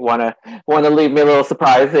 If you want to leave me a little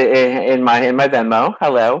surprise in my Venmo,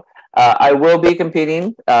 hello. I will be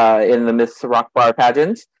competing in the Miss Rock Bar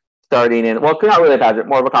pageant starting not really a pageant,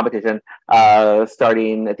 more of a competition.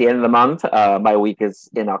 Starting at the end of the month. My week is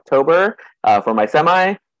in October for my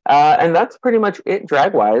semi. And that's pretty much it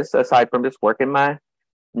drag wise, aside from just working my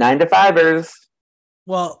 9-to-5ers.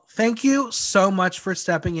 Well, thank you so much for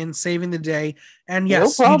stepping in, saving the day. And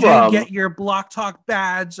yes, no you do get your Block Talk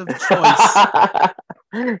badge of choice.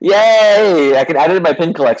 Yay! I can add it to my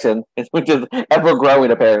pin collection, which is ever growing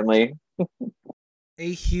apparently.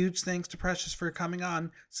 A huge thanks to Precious for coming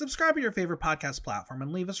on. Subscribe to your favorite podcast platform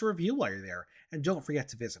and leave us a review while you're there. And don't forget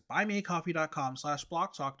to visit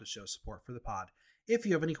buymeacoffee.com/blocktalk to show support for the pod. If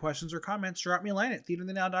you have any questions or comments, drop me a line at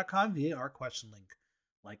theaterthenow.com via our question link.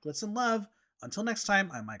 Like, listen, love. Until next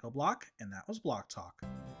time, I'm Michael Block, and that was Block Talk.